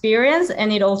life-changing experience.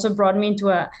 And it also brought me into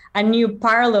a new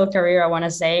parallel career, I want to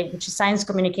say, which is science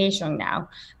communication now.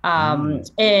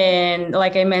 And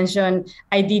like I mentioned,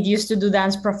 I did used to do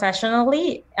dance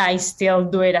professionally. I still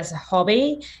do it as a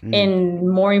hobby. And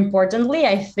more importantly,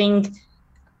 I think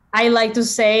I like to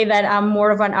say that I'm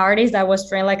more of an artist that was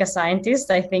trained like a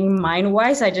scientist. I think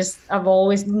mind-wise, I've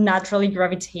always naturally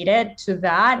gravitated to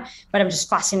that, but I'm just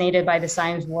fascinated by the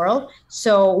science world.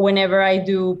 So whenever I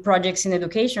do projects in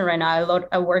education right now,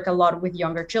 I work a lot with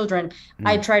younger children.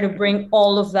 I try to bring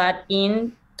all of that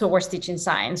in towards teaching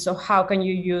science. So how can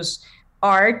you use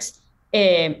art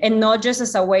and not just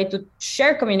as a way to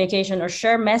share communication or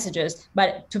share messages,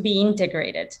 but to be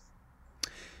integrated?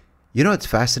 It's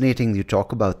fascinating you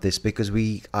talk about this, because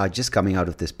we are just coming out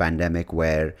of this pandemic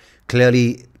where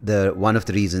clearly one of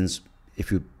the reasons, if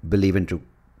you believe into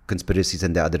conspiracies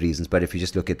and the other reasons, but if you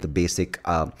just look at the basic,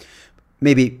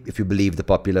 maybe if you believe the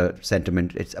popular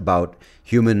sentiment, it's about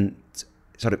humans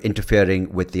sort of interfering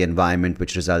with the environment,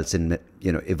 which results in,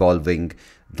 evolving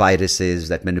viruses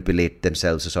that manipulate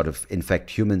themselves to sort of infect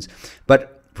humans.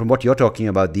 But from what you're talking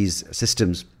about, these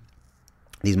systems,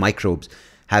 these microbes,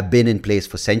 have been in place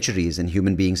for centuries, and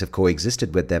human beings have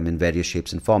coexisted with them in various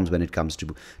shapes and forms when it comes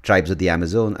to tribes of the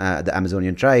Amazon, the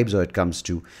Amazonian tribes, or it comes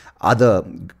to other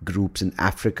groups in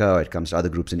Africa, or it comes to other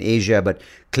groups in Asia. But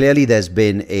clearly there's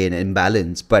been an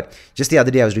imbalance. But just the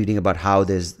other day I was reading about how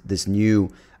there's this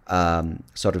new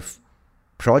sort of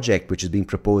project which is being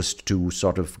proposed to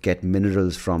sort of get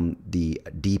minerals from the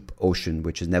deep ocean,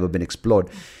 which has never been explored.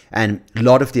 And a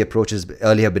lot of the approaches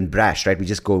earlier have been brash, right? We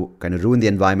just go kind of ruin the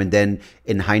environment, then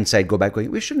in hindsight go back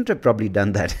going, we shouldn't have probably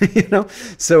done that,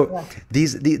 So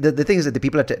the thing is that the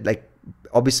people are like,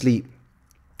 obviously,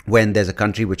 when there's a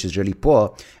country which is really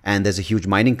poor and there's a huge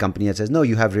mining company that says, no,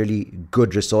 you have really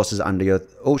good resources under your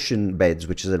ocean beds,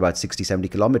 which is about 60, 70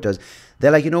 kilometers.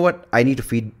 They're like, you know what? I need to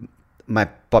feed my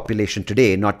population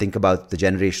today, not think about the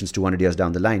generations 200 years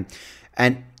down the line.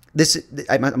 And this,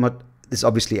 this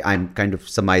obviously I'm kind of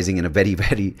surmising in a very,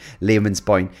 very layman's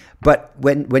point. But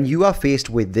when you are faced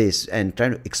with this and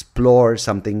trying to explore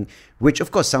something, which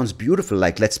of course sounds beautiful,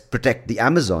 like let's protect the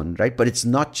Amazon, right? But it's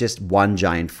not just one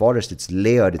giant forest. It's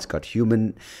layered. It's got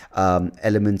human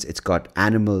elements. It's got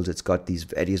animals. It's got these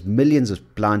various millions of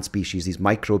plant species, these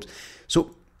microbes.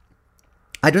 So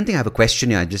I don't think I have a question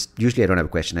here. Usually I don't have a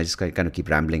question. I just kind of keep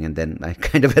rambling and then I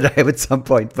kind of arrive at some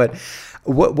point. But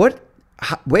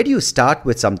where do you start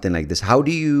with something like this? How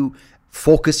do you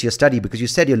focus your study? Because you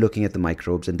said you're looking at the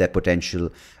microbes and their potential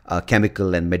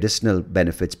chemical and medicinal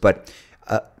benefits. But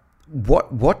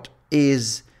what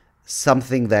is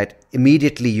something that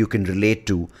immediately you can relate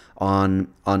to on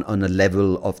a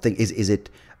level of thing? Is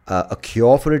it a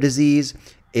cure for a disease?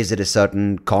 Is it a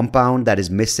certain compound that is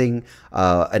missing,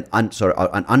 an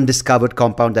undiscovered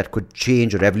compound that could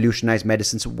change or revolutionize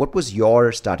medicine? So what was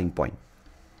your starting point?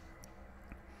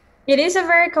 It is a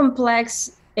very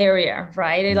complex area,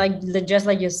 right? Just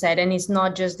like you said, and it's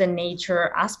not just the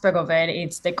nature aspect of it,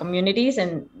 it's the communities.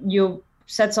 And you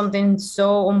said something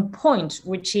so on point,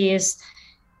 which is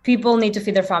people need to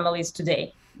feed their families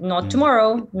today, not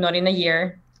tomorrow, not in a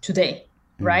year, today.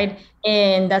 Right.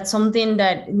 And that's something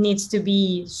that needs to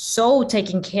be so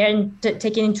taken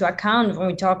into account when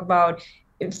we talk about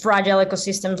fragile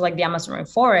ecosystems like the Amazon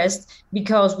rainforest,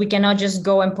 because we cannot just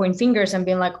go and point fingers and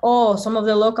be like, oh, some of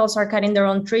the locals are cutting their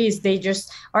own trees. They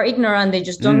just are ignorant. They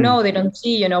just don't know. They don't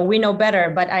see, we know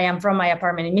better. But I am from my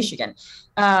apartment in Michigan.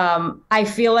 I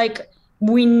feel like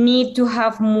we need to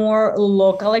have more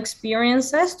local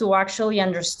experiences to actually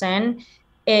understand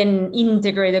and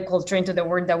integrate the culture into the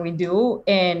work that we do,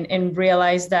 and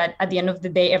realize that at the end of the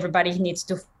day, everybody needs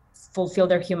to fulfill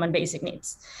their human basic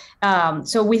needs.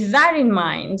 So with that in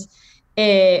mind,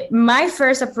 my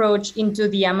first approach into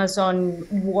the Amazon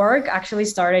work actually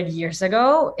started years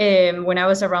ago, when I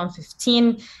was around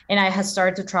 15, and I had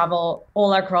started to travel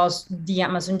all across the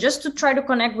Amazon just to try to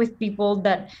connect with people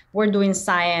that were doing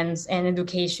science and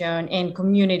education and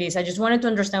communities. I just wanted to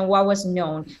understand what was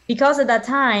known, because at that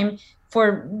time,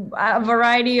 for a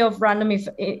variety of random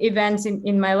events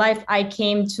in my life, I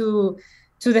came to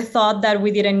the thought that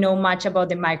we didn't know much about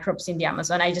the microbes in the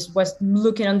Amazon. I just was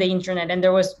looking on the internet and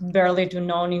there was barely to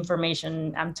known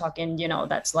information. I'm talking,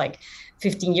 that's like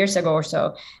 15 years ago or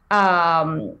so.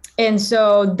 And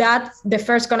so the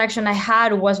first connection I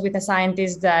had was with a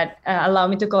scientist that allowed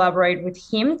me to collaborate with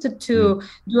him to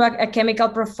do a chemical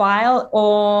profile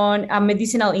on a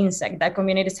medicinal insect that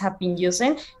communities have been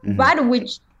using, but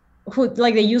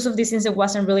the use of this insect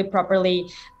wasn't really properly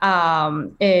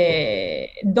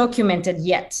documented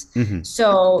yet.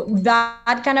 So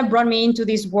that kind of brought me into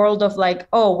this world of like,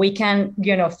 oh, we can,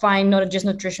 find not just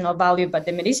nutritional value, but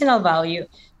the medicinal value,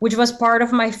 which was part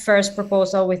of my first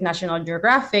proposal with National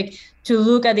Geographic, to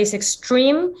look at this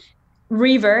extreme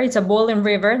river. It's a boiling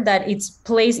river that it's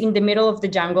placed in the middle of the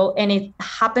jungle, and it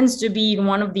happens to be in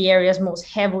one of the areas most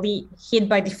heavily hit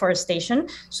by deforestation.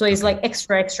 So it's like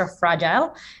extra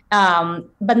fragile.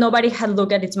 But nobody had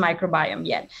looked at its microbiome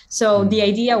yet. So the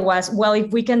idea was, well,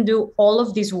 if we can do all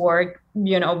of this work,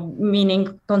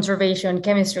 meaning conservation,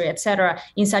 chemistry, etc.,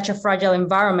 in such a fragile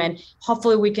environment,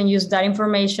 hopefully we can use that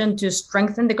information to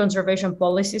strengthen the conservation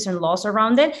policies and laws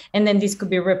around it. And then this could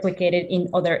be replicated in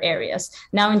other areas.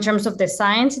 Now, in terms of the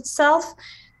science itself,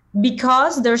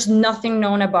 because there's nothing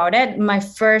known about it, my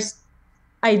first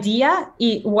idea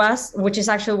which is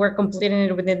actually we're completing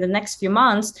it within the next few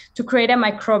months, to create a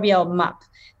microbial map.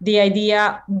 The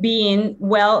idea being,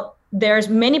 well, there's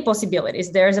many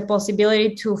possibilities. There's a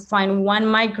possibility to find one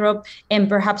microbe and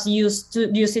perhaps use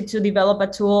it to develop a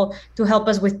tool to help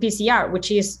us with PCR, which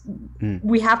is,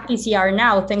 we have PCR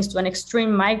now thanks to an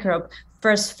extreme microbe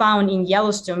first found in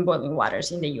Yellowstone boiling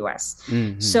waters in the US.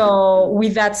 So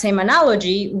with that same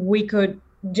analogy, we could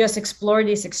just explore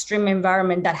this extreme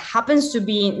environment that happens to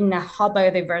be in a high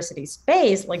biodiversity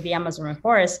space like the Amazon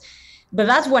rainforest. But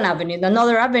that's one avenue.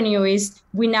 Another avenue is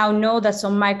we now know that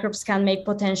some microbes can make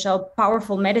potential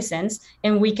powerful medicines,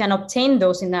 and we can obtain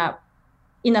those in a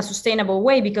in a sustainable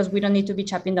way, because we don't need to be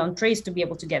chopping down trees to be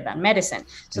able to get that medicine.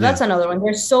 So that's another one.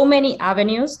 There's so many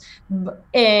avenues,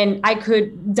 and I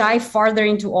could dive farther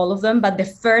into all of them, but the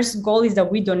first goal is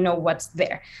that we don't know what's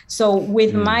there. So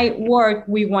with my work,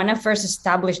 we want to first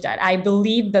establish that. I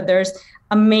believe that there's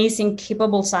amazing,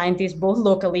 capable scientists, both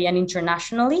locally and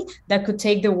internationally, that could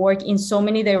take the work in so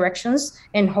many directions.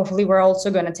 And hopefully we're also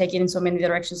going to take it in so many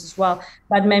directions as well.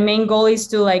 But my main goal is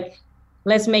to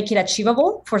let's make it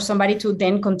achievable for somebody to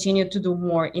then continue to do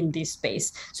more in this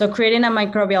space. So creating a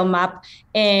microbial map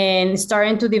and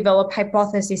starting to develop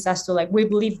hypotheses as to we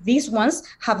believe these ones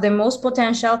have the most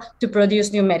potential to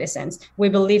produce new medicines. We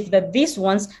believe that these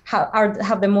ones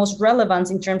have the most relevance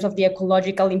in terms of the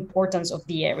ecological importance of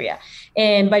the area.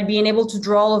 And by being able to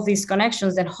draw all of these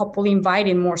connections, then hopefully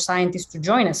inviting more scientists to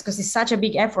join us, because it's such a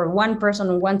big effort. One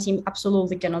person or one team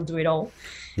absolutely cannot do it all.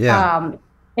 Yeah.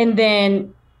 And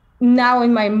then now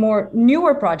in my more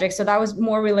newer projects, so that was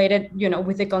more related,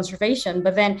 with the conservation,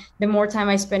 but then the more time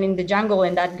I spend in the jungle,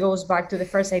 and that goes back to the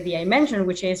first idea I mentioned,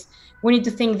 which is we need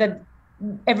to think that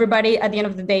everybody at the end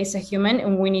of the day is a human,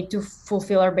 and we need to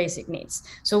fulfill our basic needs.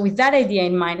 So with that idea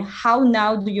in mind, how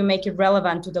now do you make it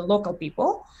relevant to the local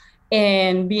people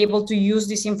and be able to use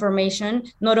this information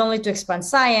not only to expand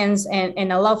science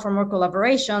and allow for more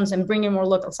collaborations and bring in more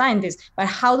local scientists, but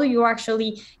how do you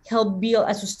actually help build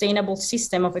a sustainable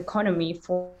system of economy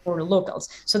for the locals?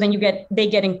 So then they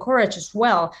get encouraged as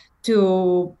well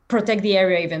to protect the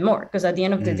area even more, because at the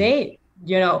end of the day,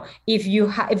 if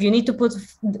you need to put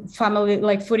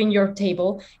family food in your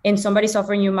table, and somebody's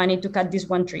offering you money to cut this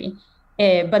one tree,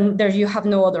 but there you have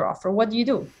no other offer, what do you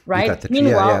do, right?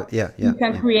 Meanwhile, you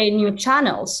can create new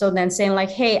channels. So then saying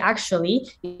hey, actually,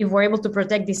 if we're able to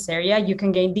protect this area, you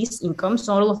can gain this income.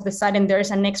 So all of a sudden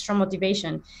there's an extra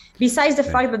motivation, besides the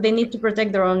fact that they need to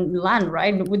protect their own land,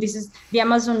 right? This is the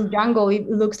Amazon jungle. It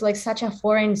looks like such a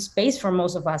foreign space for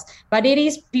most of us, but it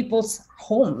is people's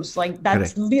homes.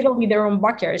 That's literally their own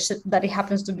backyards, that it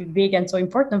happens to be big and so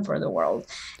important for the world.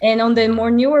 And on the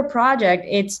more newer project,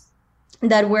 it's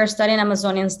that we're studying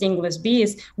Amazonian stingless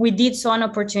bees. We did saw an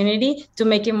opportunity to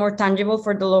make it more tangible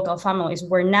for the local families,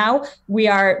 where now we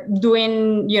are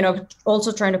doing,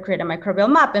 also trying to create a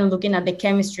microbial map and looking at the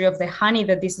chemistry of the honey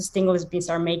that these stingless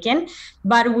bees are making,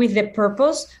 but with the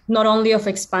purpose not only of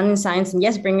expanding science and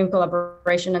yes, bringing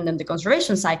collaboration and then the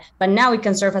conservation side, but now it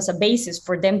can serve as a basis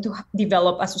for them to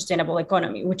develop a sustainable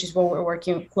economy, which is what we're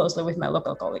working closely with my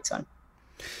local colleagues on.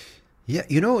 Yeah,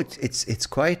 it's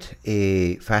quite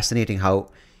fascinating how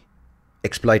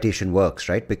exploitation works,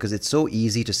 right? Because it's so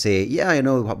easy to say,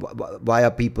 why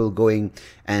are people going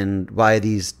and why are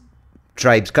these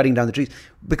tribes cutting down the trees?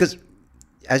 Because,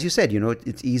 as you said,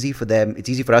 it's easy for them. It's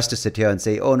easy for us to sit here and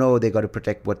say, oh no, they got to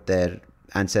protect what their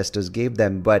ancestors gave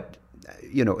them. But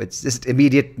it's just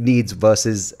immediate needs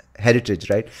versus heritage,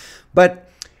 right? But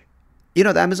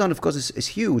the Amazon, of course, is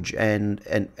huge, and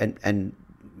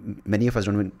many of us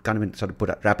can't even sort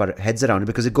of wrap our heads around it,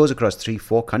 because it goes across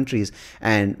 3-4 countries,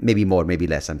 and maybe more, maybe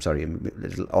less. I'm sorry, I'm a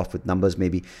little off with numbers,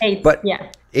 maybe 8, but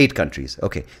 8 countries.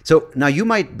 Okay, so now you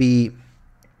might be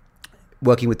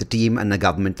working with the team and the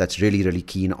government that's really, really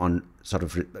keen on sort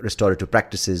of restorative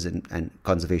practices and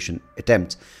conservation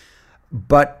attempts,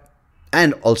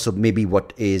 and also maybe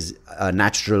what is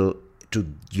natural to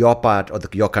your part or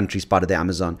your country's part of the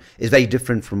Amazon is very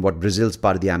different from what Brazil's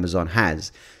part of the Amazon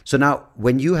has. So now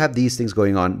when you have these things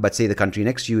going on, but say the country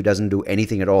next to you doesn't do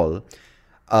anything at all,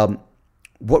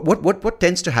 what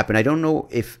tends to happen? I don't know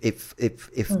if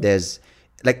there's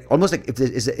almost like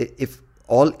if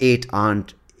all 8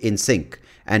 aren't in sync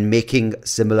and making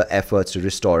similar efforts to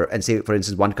restore, and say, for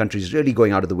instance, one country is really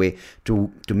going out of the way to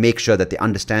make sure that they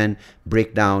understand,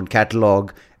 break down,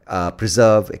 catalog,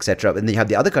 preserve, etc. And then you have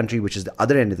the other country, which is the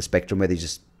other end of the spectrum, where there's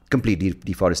just complete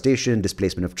deforestation,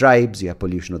 displacement of tribes, you have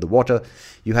pollution of the water,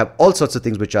 you have all sorts of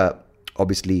things which are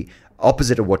obviously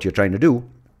opposite of what you're trying to do.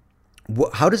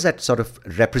 How does that sort of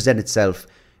represent itself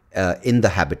in the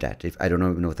habitat? I don't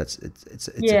know if that's it's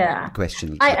a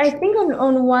question. I think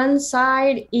on one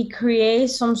side it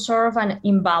creates some sort of an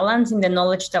imbalance in the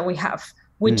knowledge that we have,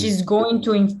 which is going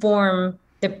to inform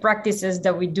the practices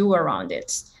that we do around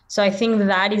it. So I think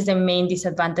that is the main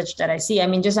disadvantage that I see. I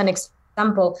mean, just an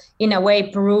example, in a way,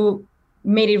 Peru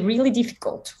made it really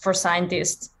difficult for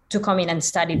scientists to come in and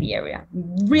study the area,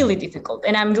 really difficult.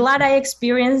 And I'm glad I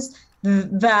experienced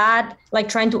that,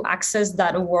 trying to access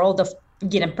that world of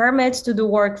getting permits to do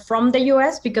work from the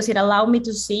US, because it allowed me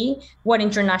to see what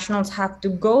internationals have to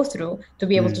go through to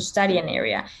be able to study an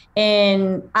area.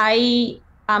 And I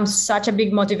I'm such a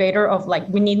big motivator of like,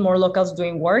 we need more locals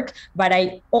doing work, but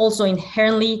I also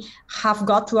inherently have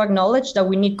got to acknowledge that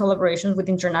we need collaborations with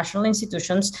international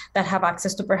institutions that have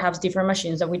access to perhaps different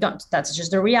machines that we don't. That's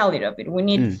just the reality of it. We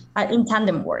need in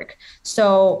tandem work.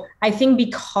 So I think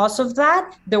because of that,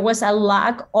 there was a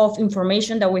lack of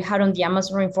information that we had on the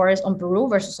Amazon rainforest on Peru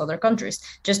versus other countries.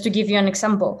 Just to give you an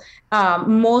example,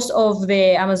 most of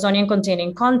the Amazonian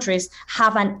containing countries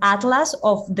have an atlas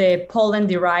of the pollen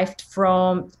derived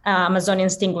from Amazonian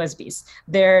stingless bees.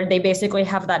 They basically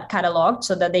have that cataloged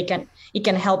so that it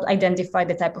can help identify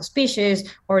the type of species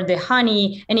or the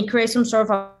honey, and it creates some sort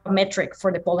of a metric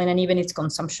for the pollen and even its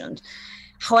consumption.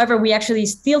 However, we actually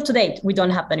still to date, we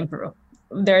don't have that in Peru.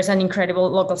 There's an incredible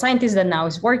local scientist that now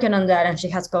is working on that, and she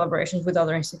has collaborations with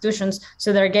other institutions,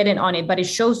 so they're getting on it. But it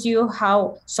shows you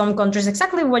how some countries,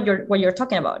 exactly what you're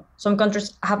talking about, some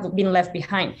countries have been left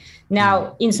behind.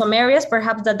 Now, in some areas,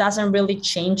 perhaps that doesn't really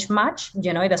change much.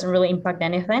 It doesn't really impact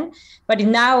anything. But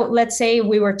now, let's say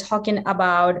we were talking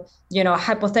about, a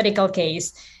hypothetical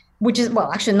case, which is,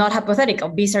 well, actually not hypothetical.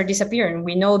 Bees are disappearing.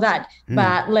 We know that.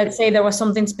 But let's say there was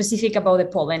something specific about the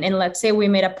pollen. And let's say we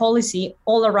made a policy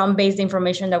all around based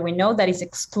information that we know that is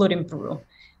excluding Peru.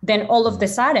 Then all of the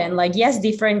sudden, like, yes,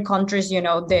 different countries,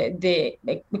 the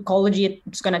ecology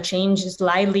is going to change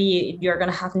slightly. You're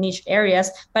going to have niche areas.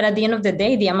 But at the end of the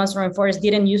day, the Amazon rainforest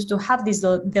didn't used to have these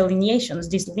delineations,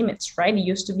 these limits, right? It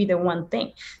used to be the one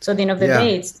thing. So at the end of the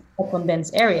day, it's a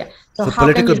condensed area. So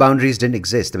political boundaries didn't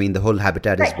exist. I mean, the whole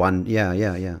habitat is one. Yeah.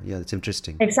 That's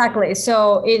interesting. Exactly.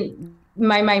 So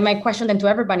my question then to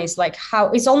everyone is like,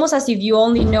 how it's almost as if you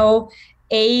only know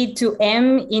A to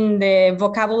M in the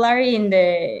vocabulary in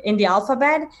the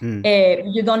alphabet.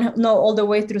 You don't know all the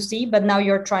way through C, but now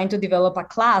you're trying to develop a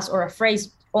class or a phrase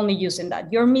only using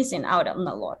that. You're missing out on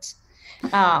a lot.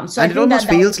 So and it almost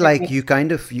feels like you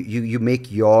kind of you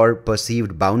make your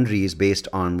perceived boundaries based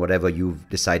on whatever you've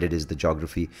decided is the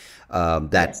geography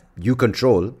that you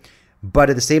control. But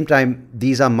at the same time,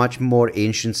 these are much more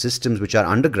ancient systems which are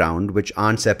underground, which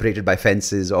aren't separated by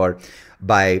fences or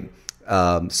by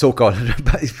so-called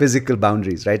physical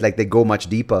boundaries, right? Like they go much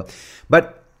deeper.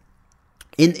 But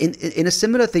in a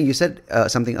similar thing, you said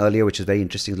something earlier, which is very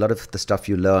interesting. A lot of the stuff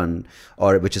you learn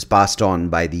or which is passed on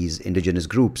by these indigenous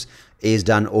groups is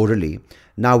done orally.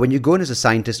 Now, when you go in as a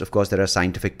scientist, of course, there are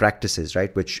scientific practices,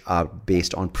 right, which are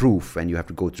based on proof, and you have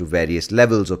to go through various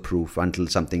levels of proof until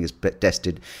something is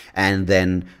tested, and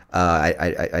then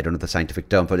I don't know the scientific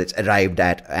term for it, it's arrived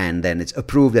at, and then it's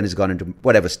approved, and it's gone into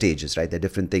whatever stages, right? There are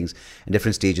different things and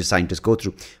different stages scientists go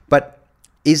through. But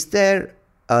is there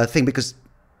a thing, because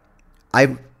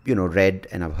I've read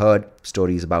and I've heard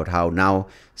stories about how now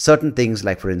certain things,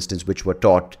 like for instance, which were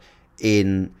taught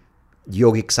in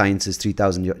yogic sciences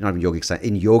 3,000 years, not yogic science,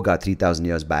 in yoga 3,000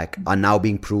 years back, are now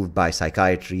being proved by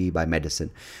psychiatry, by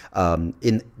medicine,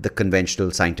 in the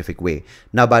conventional scientific way.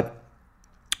 Now, but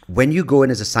when you go in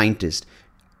as a scientist,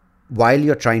 while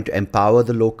you're trying to empower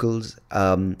the locals,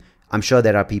 I'm sure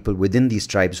there are people within these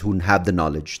tribes who have the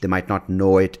knowledge. They might not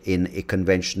know it in a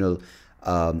conventional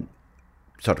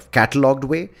sort of cataloged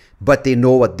way, but they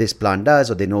know what this plant does,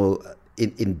 or they know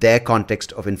in their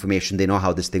context of information, they know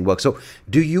how this thing works. So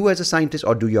do you as a scientist,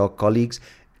 or do your colleagues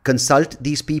consult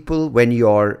these people when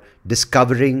you're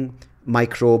discovering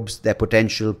microbes, their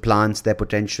potential, plants, their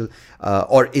potential,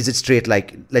 or is it straight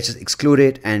like, let's just exclude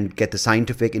it and get the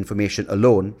scientific information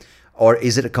alone, or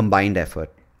is it a combined effort?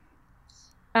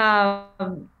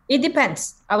 It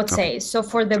depends, I would say. So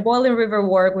for the boiling river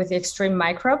work with the extreme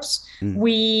microbes,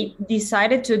 we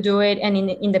decided to do it in an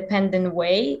independent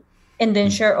way, and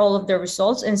then share all of the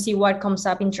results and see what comes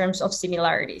up in terms of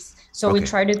similarities. So we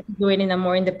tried to do it in a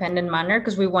more independent manner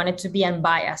because we wanted to be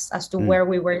unbiased as to where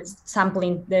we were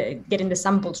sampling, getting the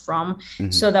samples from,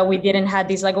 so that we didn't have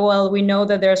this like, well, we know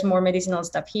that there's more medicinal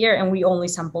stuff here and we only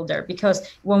sample there. Because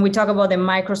when we talk about the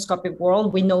microscopic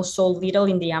world, we know so little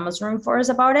in the Amazon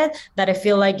rainforest about it that I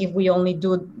feel like if we only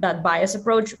do that bias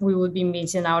approach, we would be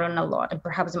missing out on a lot, and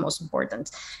perhaps the most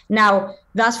important. Now,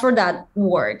 that's for that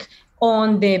work.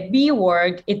 On the bee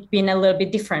work, it's been a little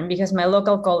bit different because my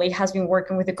local colleague has been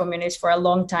working with the communities for a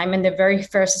long time. And the very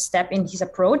first step in his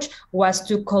approach was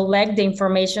to collect the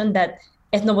information that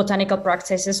ethnobotanical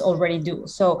practices already do.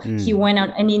 So he went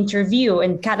on an interview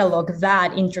and cataloged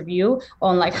that interview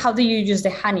on like, how do you use the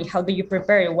honey? How do you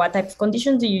prepare it? What type of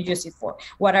conditions do you use it for?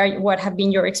 What have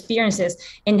been your experiences?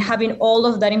 And having all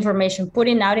of that information,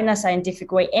 putting out in a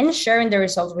scientific way and sharing the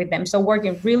results with them. So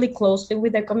working really closely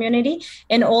with the community,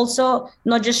 and also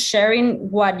not just sharing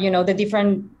what, the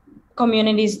different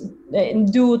communities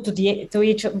do to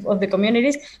each of the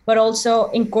communities, but also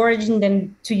encouraging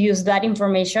them to use that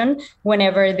information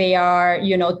whenever they are,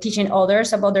 teaching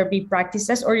others about their bee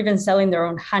practices or even selling their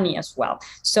own honey as well.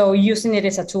 So using it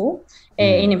as a tool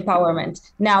in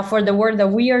empowerment. Now, for the work that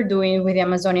we are doing with the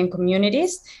Amazonian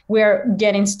communities, we're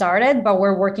getting started, but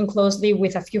we're working closely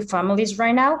with a few families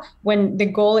right now. When the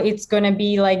goal is going to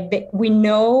be like, we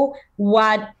know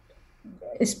what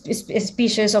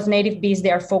species of native bees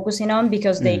they are focusing on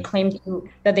because they claim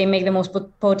that they make the most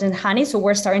potent honey. So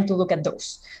we're starting to look at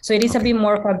those. So it is a bit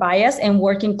more of a bias and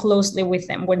working closely with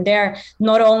them when they're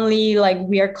not only like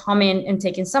we are coming and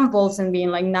taking samples and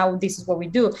being like, now this is what we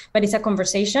do, but it's a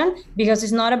conversation because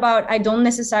it's not about, I don't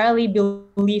necessarily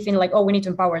believe in like, oh, we need to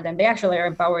empower them. They actually are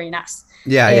empowering us.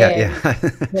 Yeah.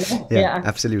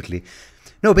 Absolutely.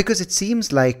 No, because it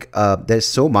seems like there's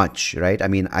so much, right? I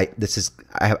mean, I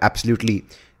have absolutely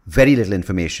very little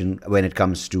information when it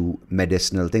comes to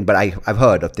medicinal things, but I've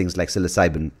heard of things like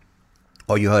psilocybin,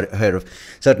 or you heard of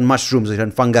certain mushrooms or certain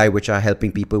fungi which are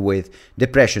helping people with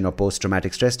depression or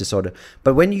post-traumatic stress disorder.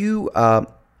 But when you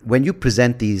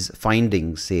present these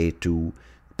findings, say to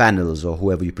panels or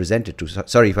whoever you present it to,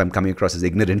 sorry if I'm coming across as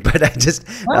ignorant, but I just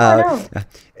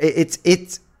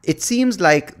it seems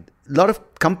like a lot of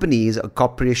companies or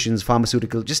corporations,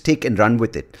 pharmaceutical, just take and run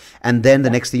with it. And then the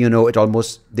next thing you know,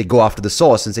 they go after the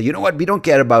source and say, you know what, we don't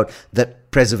care about the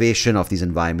preservation of these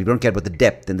environments. We don't care about the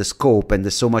depth and the scope, and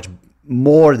there's so much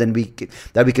more than we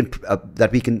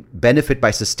can benefit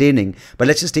by sustaining. But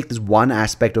let's just take this one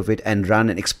aspect of it and run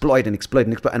and exploit.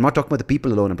 I'm not talking about the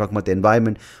people alone. I'm talking about the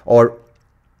environment or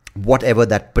whatever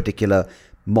that particular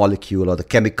molecule or the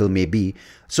chemical may be.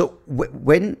 So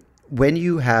when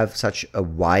you have such a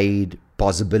wide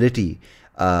possibility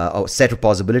or set of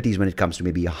possibilities when it comes to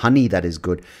maybe a honey that is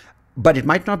good, but it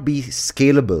might not be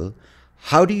scalable,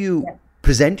 how do you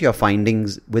present your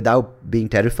findings without being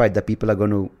terrified that people are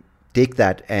going to take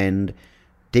that and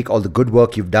take all the good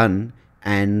work you've done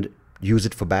and use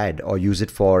it for bad or use it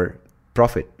for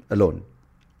profit alone?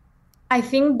 I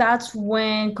think that's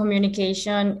when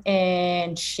communication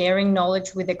and sharing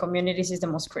knowledge with the communities is the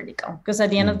most critical. Because at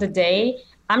the end of the day,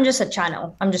 I'm just a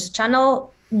channel.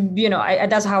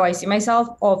 That's how I see myself,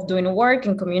 of doing work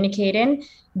and communicating,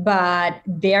 but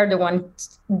they're the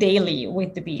ones daily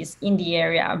with the bees in the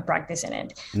area and practicing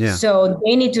it. Yeah. So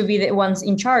they need to be the ones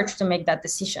in charge to make that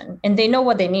decision. And they know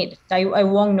what they need. I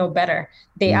won't know better.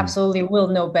 They absolutely will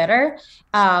know better.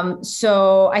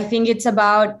 So I think it's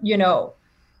about,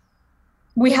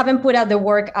 we haven't put out the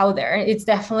work out there. It's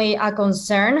definitely a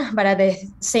concern, but at the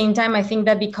same time, I think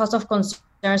that because of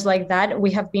concerns like that,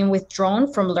 we have been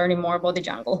withdrawn from learning more about the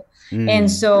jungle.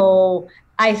 And so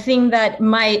I think that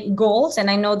my goals, and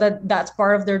I know that that's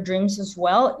part of their dreams as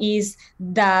well, is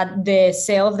that the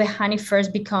sale of the honey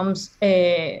first becomes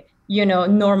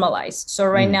normalized. So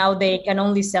right now they can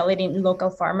only sell it in local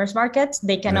farmers markets.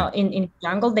 They cannot in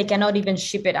jungle. They cannot even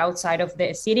ship it outside of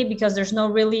the city because there's no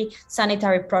really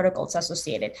sanitary protocols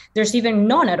associated. There's even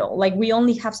none at all. Like we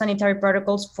only have sanitary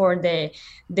protocols for the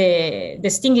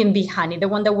stinging bee honey, the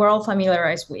one that we're all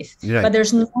familiarized with. Right. But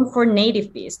there's none for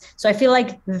native bees. So I feel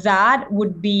like that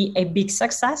would be a big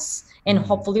success, and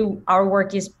hopefully our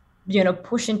work is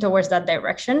pushing towards that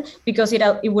direction, because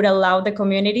it would allow the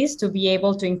communities to be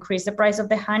able to increase the price of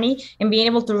the honey and being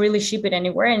able to really ship it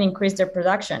anywhere and increase their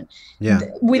production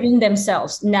within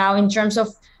themselves. Now, in terms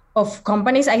of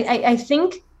companies, I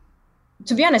think,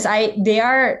 to be honest, they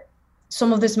are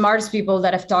some of the smartest people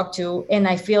that I've talked to. And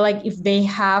I feel like if they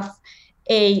have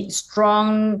a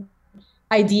strong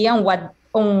idea on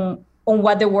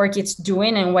what the work it's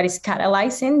doing and what it's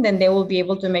catalyzing, then they will be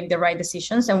able to make the right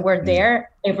decisions. And we're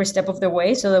there every step of the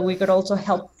way so that we could also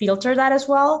help filter that as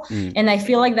well. And I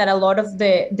feel like that a lot of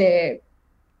the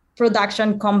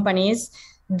production companies,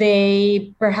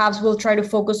 they perhaps will try to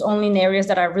focus only in areas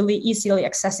that are really easily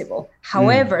accessible.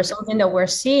 However, something that we're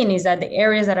seeing is that the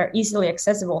areas that are easily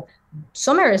accessible,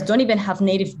 some areas don't even have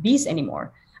native bees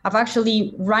anymore. I've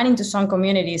actually run into some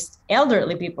communities,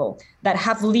 elderly people that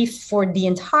have lived for the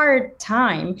entire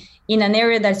time in an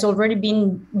area that's already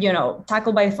been,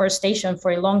 tackled by deforestation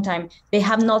for a long time. They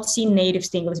have not seen native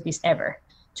stingless bees ever.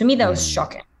 To me, that was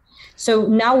shocking. So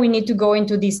now we need to go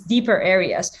into these deeper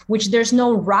areas, which there's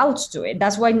no routes to it.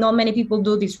 That's why not many people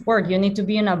do this work. You need to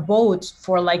be in a boat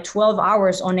for like 12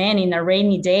 hours on end in a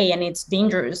rainy day, and it's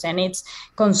dangerous and it's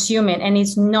consuming, and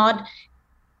it's not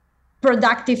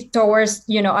productive towards,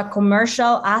 a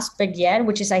commercial aspect yet,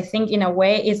 which is, I think, in a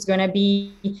way, it's going to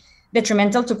be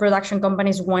detrimental to production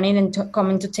companies wanting and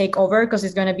coming to take over, because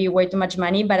it's going to be way too much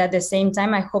money. But at the same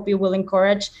time, I hope it will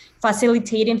encourage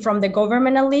facilitating from the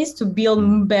government, at least, to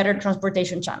build better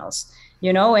transportation channels.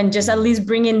 and just at least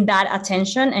bringing that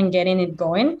attention and getting it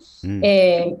going,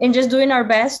 and just doing our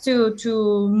best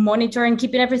to monitor and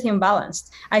keeping everything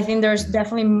balanced. I think there's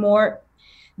definitely more.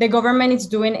 The government is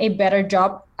doing a better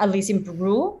job, at least in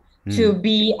Peru, to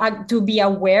be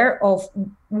aware of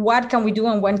what can we do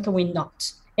and when can we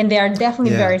not. And they are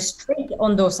definitely very strict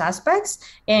on those aspects,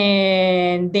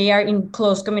 and they are in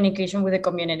close communication with the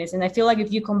communities. And I feel like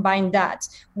if you combine that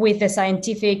with the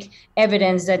scientific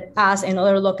evidence that us and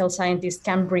other local scientists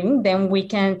can bring, then we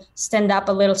can stand up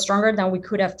a little stronger than we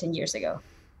could have 10 years ago.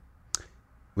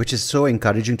 Which is so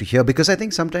encouraging to hear, because I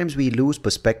think sometimes we lose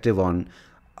perspective on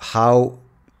how,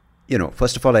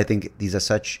 first of all, I think these are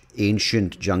such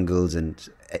ancient jungles and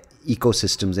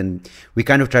ecosystems, and we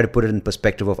kind of try to put it in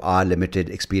perspective of our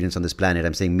limited experience on this planet.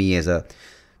 I'm saying me as a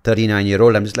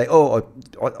 39-year-old, I'm just like, or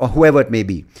whoever it may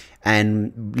be.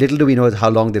 And little do we know how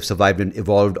long they've survived and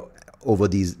evolved over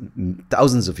these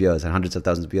thousands of years and hundreds of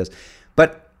thousands of years.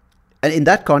 But and in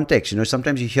that context,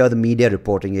 sometimes you hear the media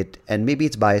reporting it, and maybe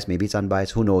it's biased, maybe it's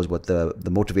unbiased, who knows what the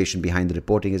motivation behind the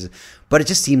reporting is. But it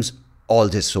just seems all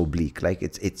just so bleak. Like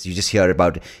it's you just hear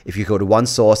about, if you go to one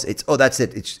source, it's, oh, that's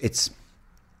it. It's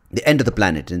the end of the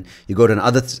planet. And you go to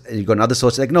another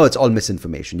source, like, no, it's all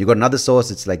misinformation. You got another source,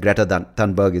 it's like Greta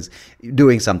Thunberg is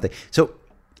doing something. So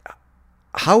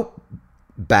how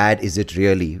bad is it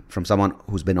really, from someone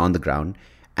who's been on the ground?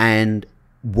 And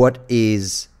what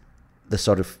is the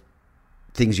sort of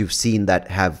things you've seen that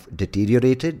have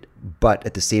deteriorated, but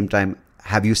at the same time,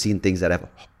 have you seen things that have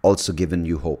also given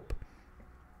you hope?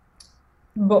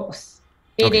 Both.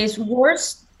 It is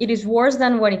worse. It is worse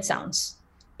than what it sounds.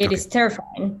 It is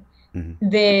terrifying.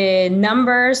 The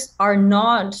numbers are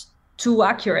not too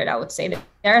accurate, I would say.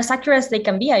 They're as accurate as they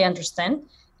can be, I understand.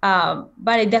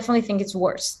 But I definitely think it's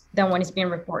worse than when it's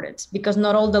being reported, because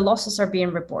not all the losses are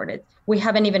being reported. We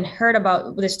haven't even heard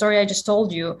about the story I just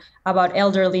told you about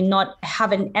elderly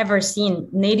haven't ever seen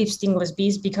native stingless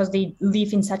bees because they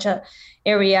live in such a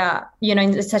area,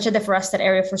 in such a deforested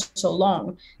area for so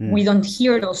long. We don't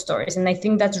hear those stories. And I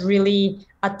think that's really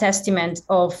a testament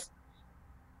of,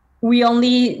 we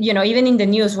only, even in the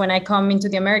news, when I come into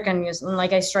the American news, and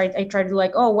like I try to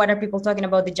like, oh, what are people talking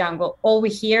about the jungle? All we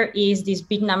hear is these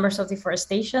big numbers of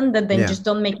deforestation that then just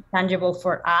don't make it tangible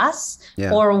for us,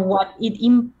 or how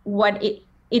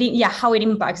it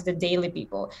impacts the daily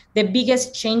people. The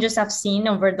biggest changes I've seen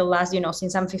over the last,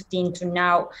 since I'm 15 to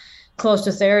now close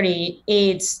to 30,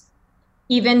 it's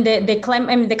even the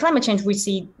climate change. We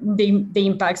see the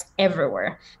impacts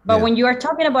everywhere. But when you are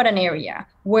talking about an area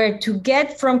where to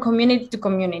get from community to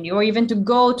community, or even to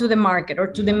go to the market or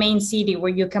to the main city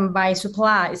where you can buy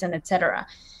supplies and etc.,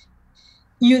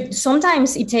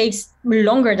 sometimes it takes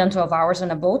longer than 12 hours on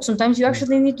a boat. Sometimes you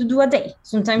actually need to do a day.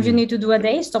 Sometimes you need to do a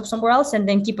day, stop somewhere else, and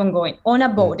then keep on going on a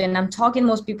boat. And I'm talking,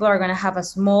 most people are going to have a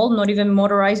small, not even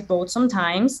motorized boat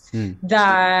sometimes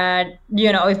that,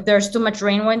 if there's too much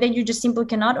rain one day, you just simply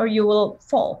cannot, or you will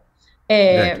fall.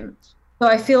 So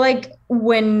I feel like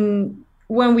when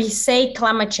we say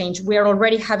climate change, we are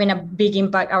already having a big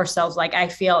impact ourselves. Like I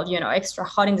feel, extra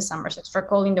hot in the summers, extra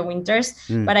cold in the winters,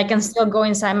 but I can still go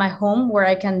inside my home where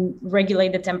I can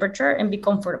regulate the temperature and be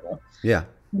comfortable. Yeah.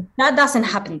 That doesn't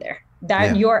happen there.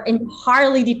 That you're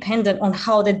entirely dependent on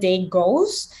how the day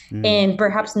goes. And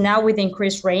perhaps now with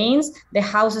increased rains, the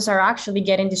houses are actually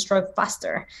getting destroyed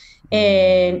faster.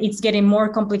 And it's getting more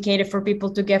complicated for people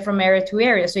to get from area to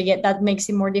area. So that makes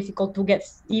it more difficult to get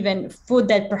even food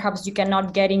that perhaps you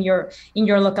cannot get in your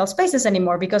local spaces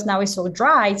anymore, because now it's so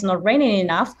dry, it's not raining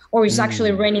enough, or it's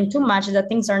actually raining too much that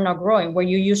things are not growing where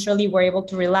you usually were able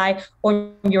to rely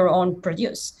on your own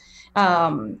produce.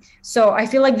 So I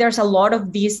feel like there's a lot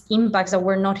of these impacts that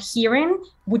we're not hearing,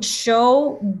 which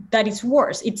show that it's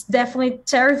worse. It's definitely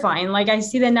terrifying. Like I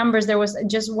see the numbers. There was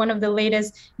just one of the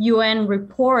latest UN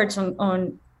reports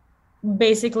on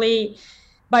basically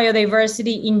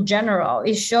biodiversity in general.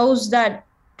 It shows that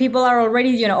people are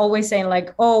already, always saying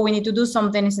like, oh, we need to do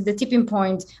something. It's at the tipping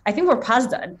point. I think we're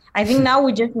past that. I think now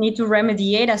we just need to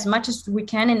remediate as much as we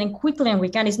can and then quickly and we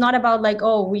can. It's not about like,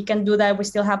 oh, we can do that. We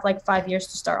still have like 5 years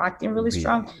to start acting really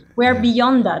strong. We are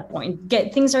beyond that point.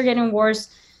 Things are getting worse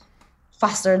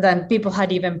faster than people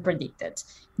had even predicted.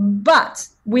 But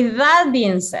with that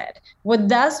being said, what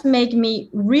does make me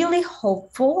really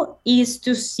hopeful is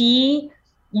to see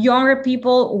younger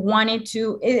people wanted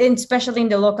to, especially in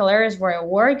the local areas where I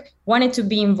work, wanted to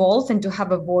be involved and to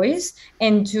have a voice,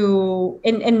 and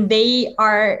they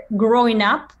are growing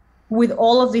up with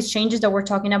all of these changes that we're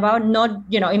talking about. Not,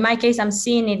 in my case, I'm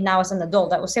seeing it now as an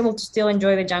adult. I was able to still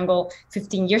enjoy the jungle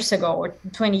 15 years ago or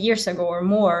 20 years ago or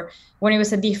more, when it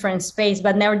was a different space,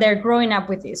 but now they're growing up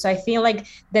with it. So I feel like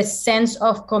the sense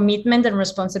of commitment and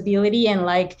responsibility and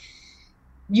like,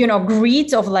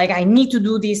 greed of like, I need to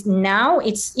do this now,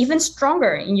 it's even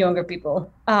stronger in younger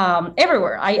people,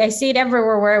 everywhere. I see it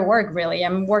everywhere where I work, really.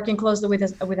 I'm working closely with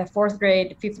a fourth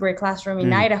grade, fifth grade classroom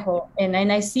in Idaho, and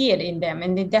I see it in them,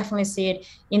 and they definitely see it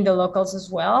in the locals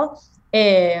as well.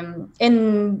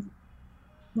 And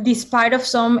despite of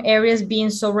some areas being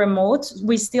so remote,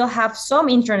 we still have some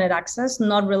internet access,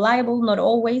 not reliable, not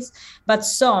always, but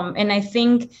some. And I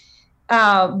think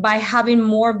by having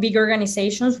more big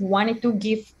organizations wanting to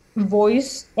give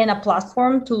voice and a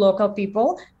platform to local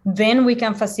people, then we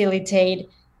can facilitate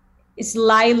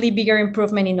slightly bigger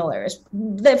improvement in all areas.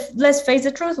 Let's face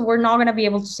the truth, we're not going to be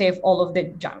able to save all of the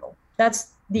jungle.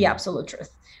 That's the absolute truth.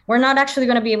 We're not actually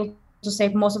going to be able to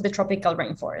save most of the tropical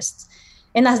rainforests.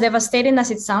 And as devastating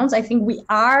as it sounds, I think we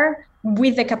are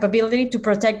with the capability to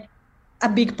protect a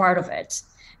big part of it.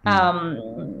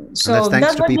 So that's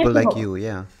thanks to people like you.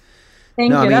 Yeah.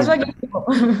 Thank you. That's what gives people.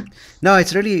 No,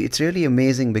 it's really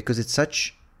amazing, because it's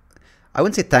such, I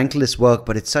wouldn't say thankless work,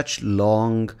 but it's such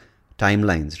long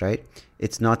timelines, right?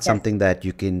 It's not something that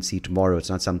you can see tomorrow. It's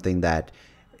not something that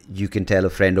you can tell a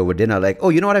friend over dinner, like, oh,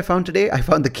 you know what I found today? I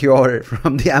found the cure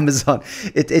from the Amazon.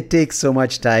 It takes so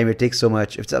much time. It takes so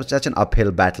much. It's such an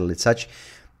uphill battle. It's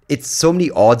so many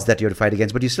odds that you have to fight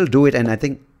against, but you still do it. And I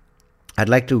think I'd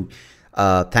like to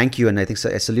thank you, and I think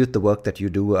I salute the work that you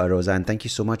do, Rosa, and thank you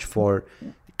so much for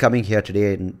coming here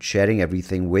today and sharing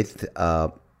everything with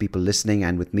people listening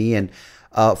and with me. And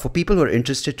for people who are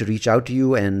interested to reach out to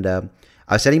you, and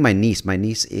I was telling my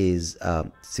niece is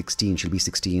 16, she'll be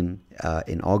 16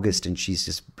 in August, and she's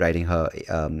just writing her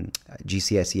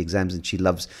GCSE exams, and she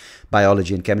loves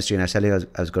biology and chemistry. And I was telling her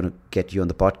I was going to get you on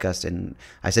the podcast, and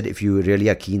I said, if you really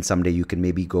are keen someday, you can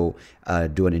maybe go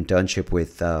do an internship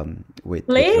with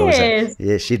Rosa.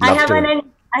 Yeah, she'd love to.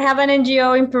 I have an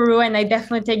NGO in Peru, and I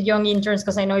definitely take young interns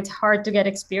because I know it's hard to get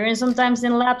experience sometimes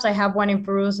in labs. I have one in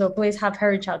Peru, so please have her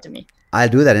reach out to me. I'll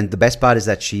do that. And the best part is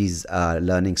that she's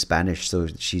learning Spanish, so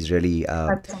she's really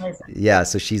yeah.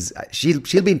 So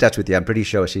she'll be in touch with you. I'm pretty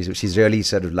sure she's really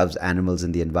sort of loves animals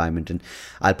and the environment. And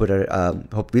I'll put her.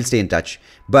 Hope we'll stay in touch.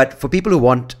 But for people who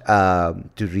want to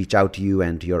reach out to you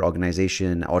and to your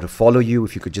organization, or to follow you,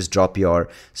 if you could just drop your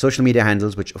social media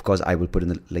handles, which of course I will put in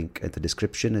the link at the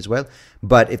description as well.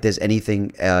 But if there's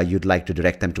anything you'd like to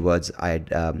direct them towards,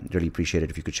 I'd really appreciate it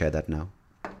if you could share that now.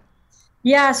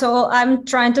 Yeah, so I'm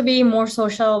trying to be more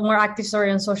active,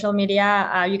 on social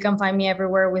media. You can find me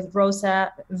everywhere with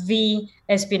Rosa V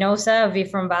Espinoza, V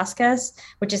from Vasquez,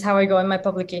 which is how I go in my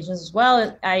publications as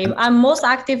well. I'm most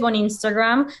active on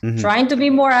Instagram, trying to be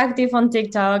more active on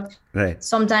TikTok, right?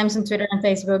 Sometimes on Twitter and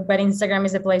Facebook, but Instagram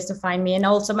is the place to find me. And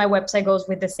also my website goes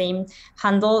with the same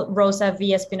handle,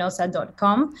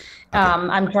 rosavespinoza.com. Okay.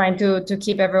 I'm trying to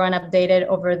keep everyone updated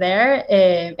over there.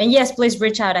 And yes, please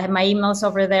reach out. I have my emails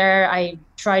over there. I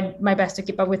tried my best to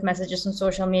keep up with messages on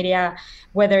social media,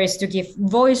 whether it's to give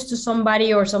voice to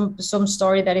somebody or some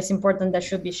story that is important that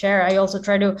should be shared. I also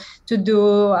try to do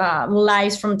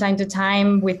lives from time to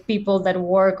time with people that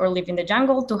work or live in the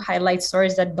jungle to highlight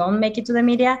stories that don't make it to the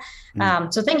media.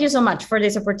 So thank you so much for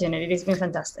this opportunity. It's been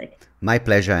fantastic. My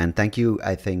pleasure. And thank you,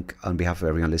 I think, on behalf of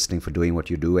everyone listening, for doing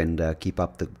what you do, and keep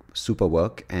up the super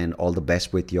work, and all the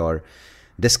best with your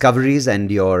discoveries and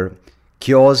your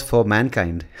cures for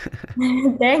mankind.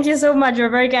 Thank you so much. You're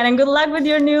very kind, and good luck with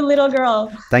your new little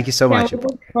girl. Thank you so much.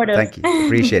 Thank you.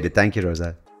 Appreciate it. Thank you,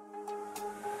 Rosa.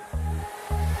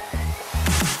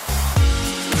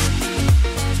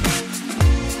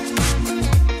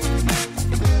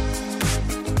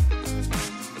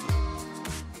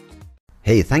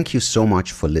 Hey, thank you so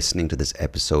much for listening to this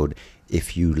episode.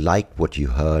 If you liked what you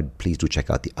heard, please do check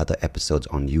out the other episodes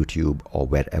on YouTube or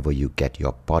wherever you get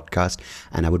your podcast.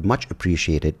 And I would much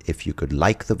appreciate it if you could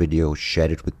like the video,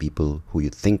 share it with people who you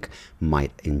think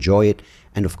might enjoy it.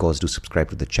 And of course, do subscribe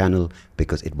to the channel,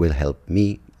 because it will help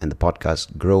me and the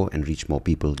podcast grow and reach more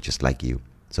people just like you.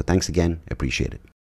 So thanks again. Appreciate it.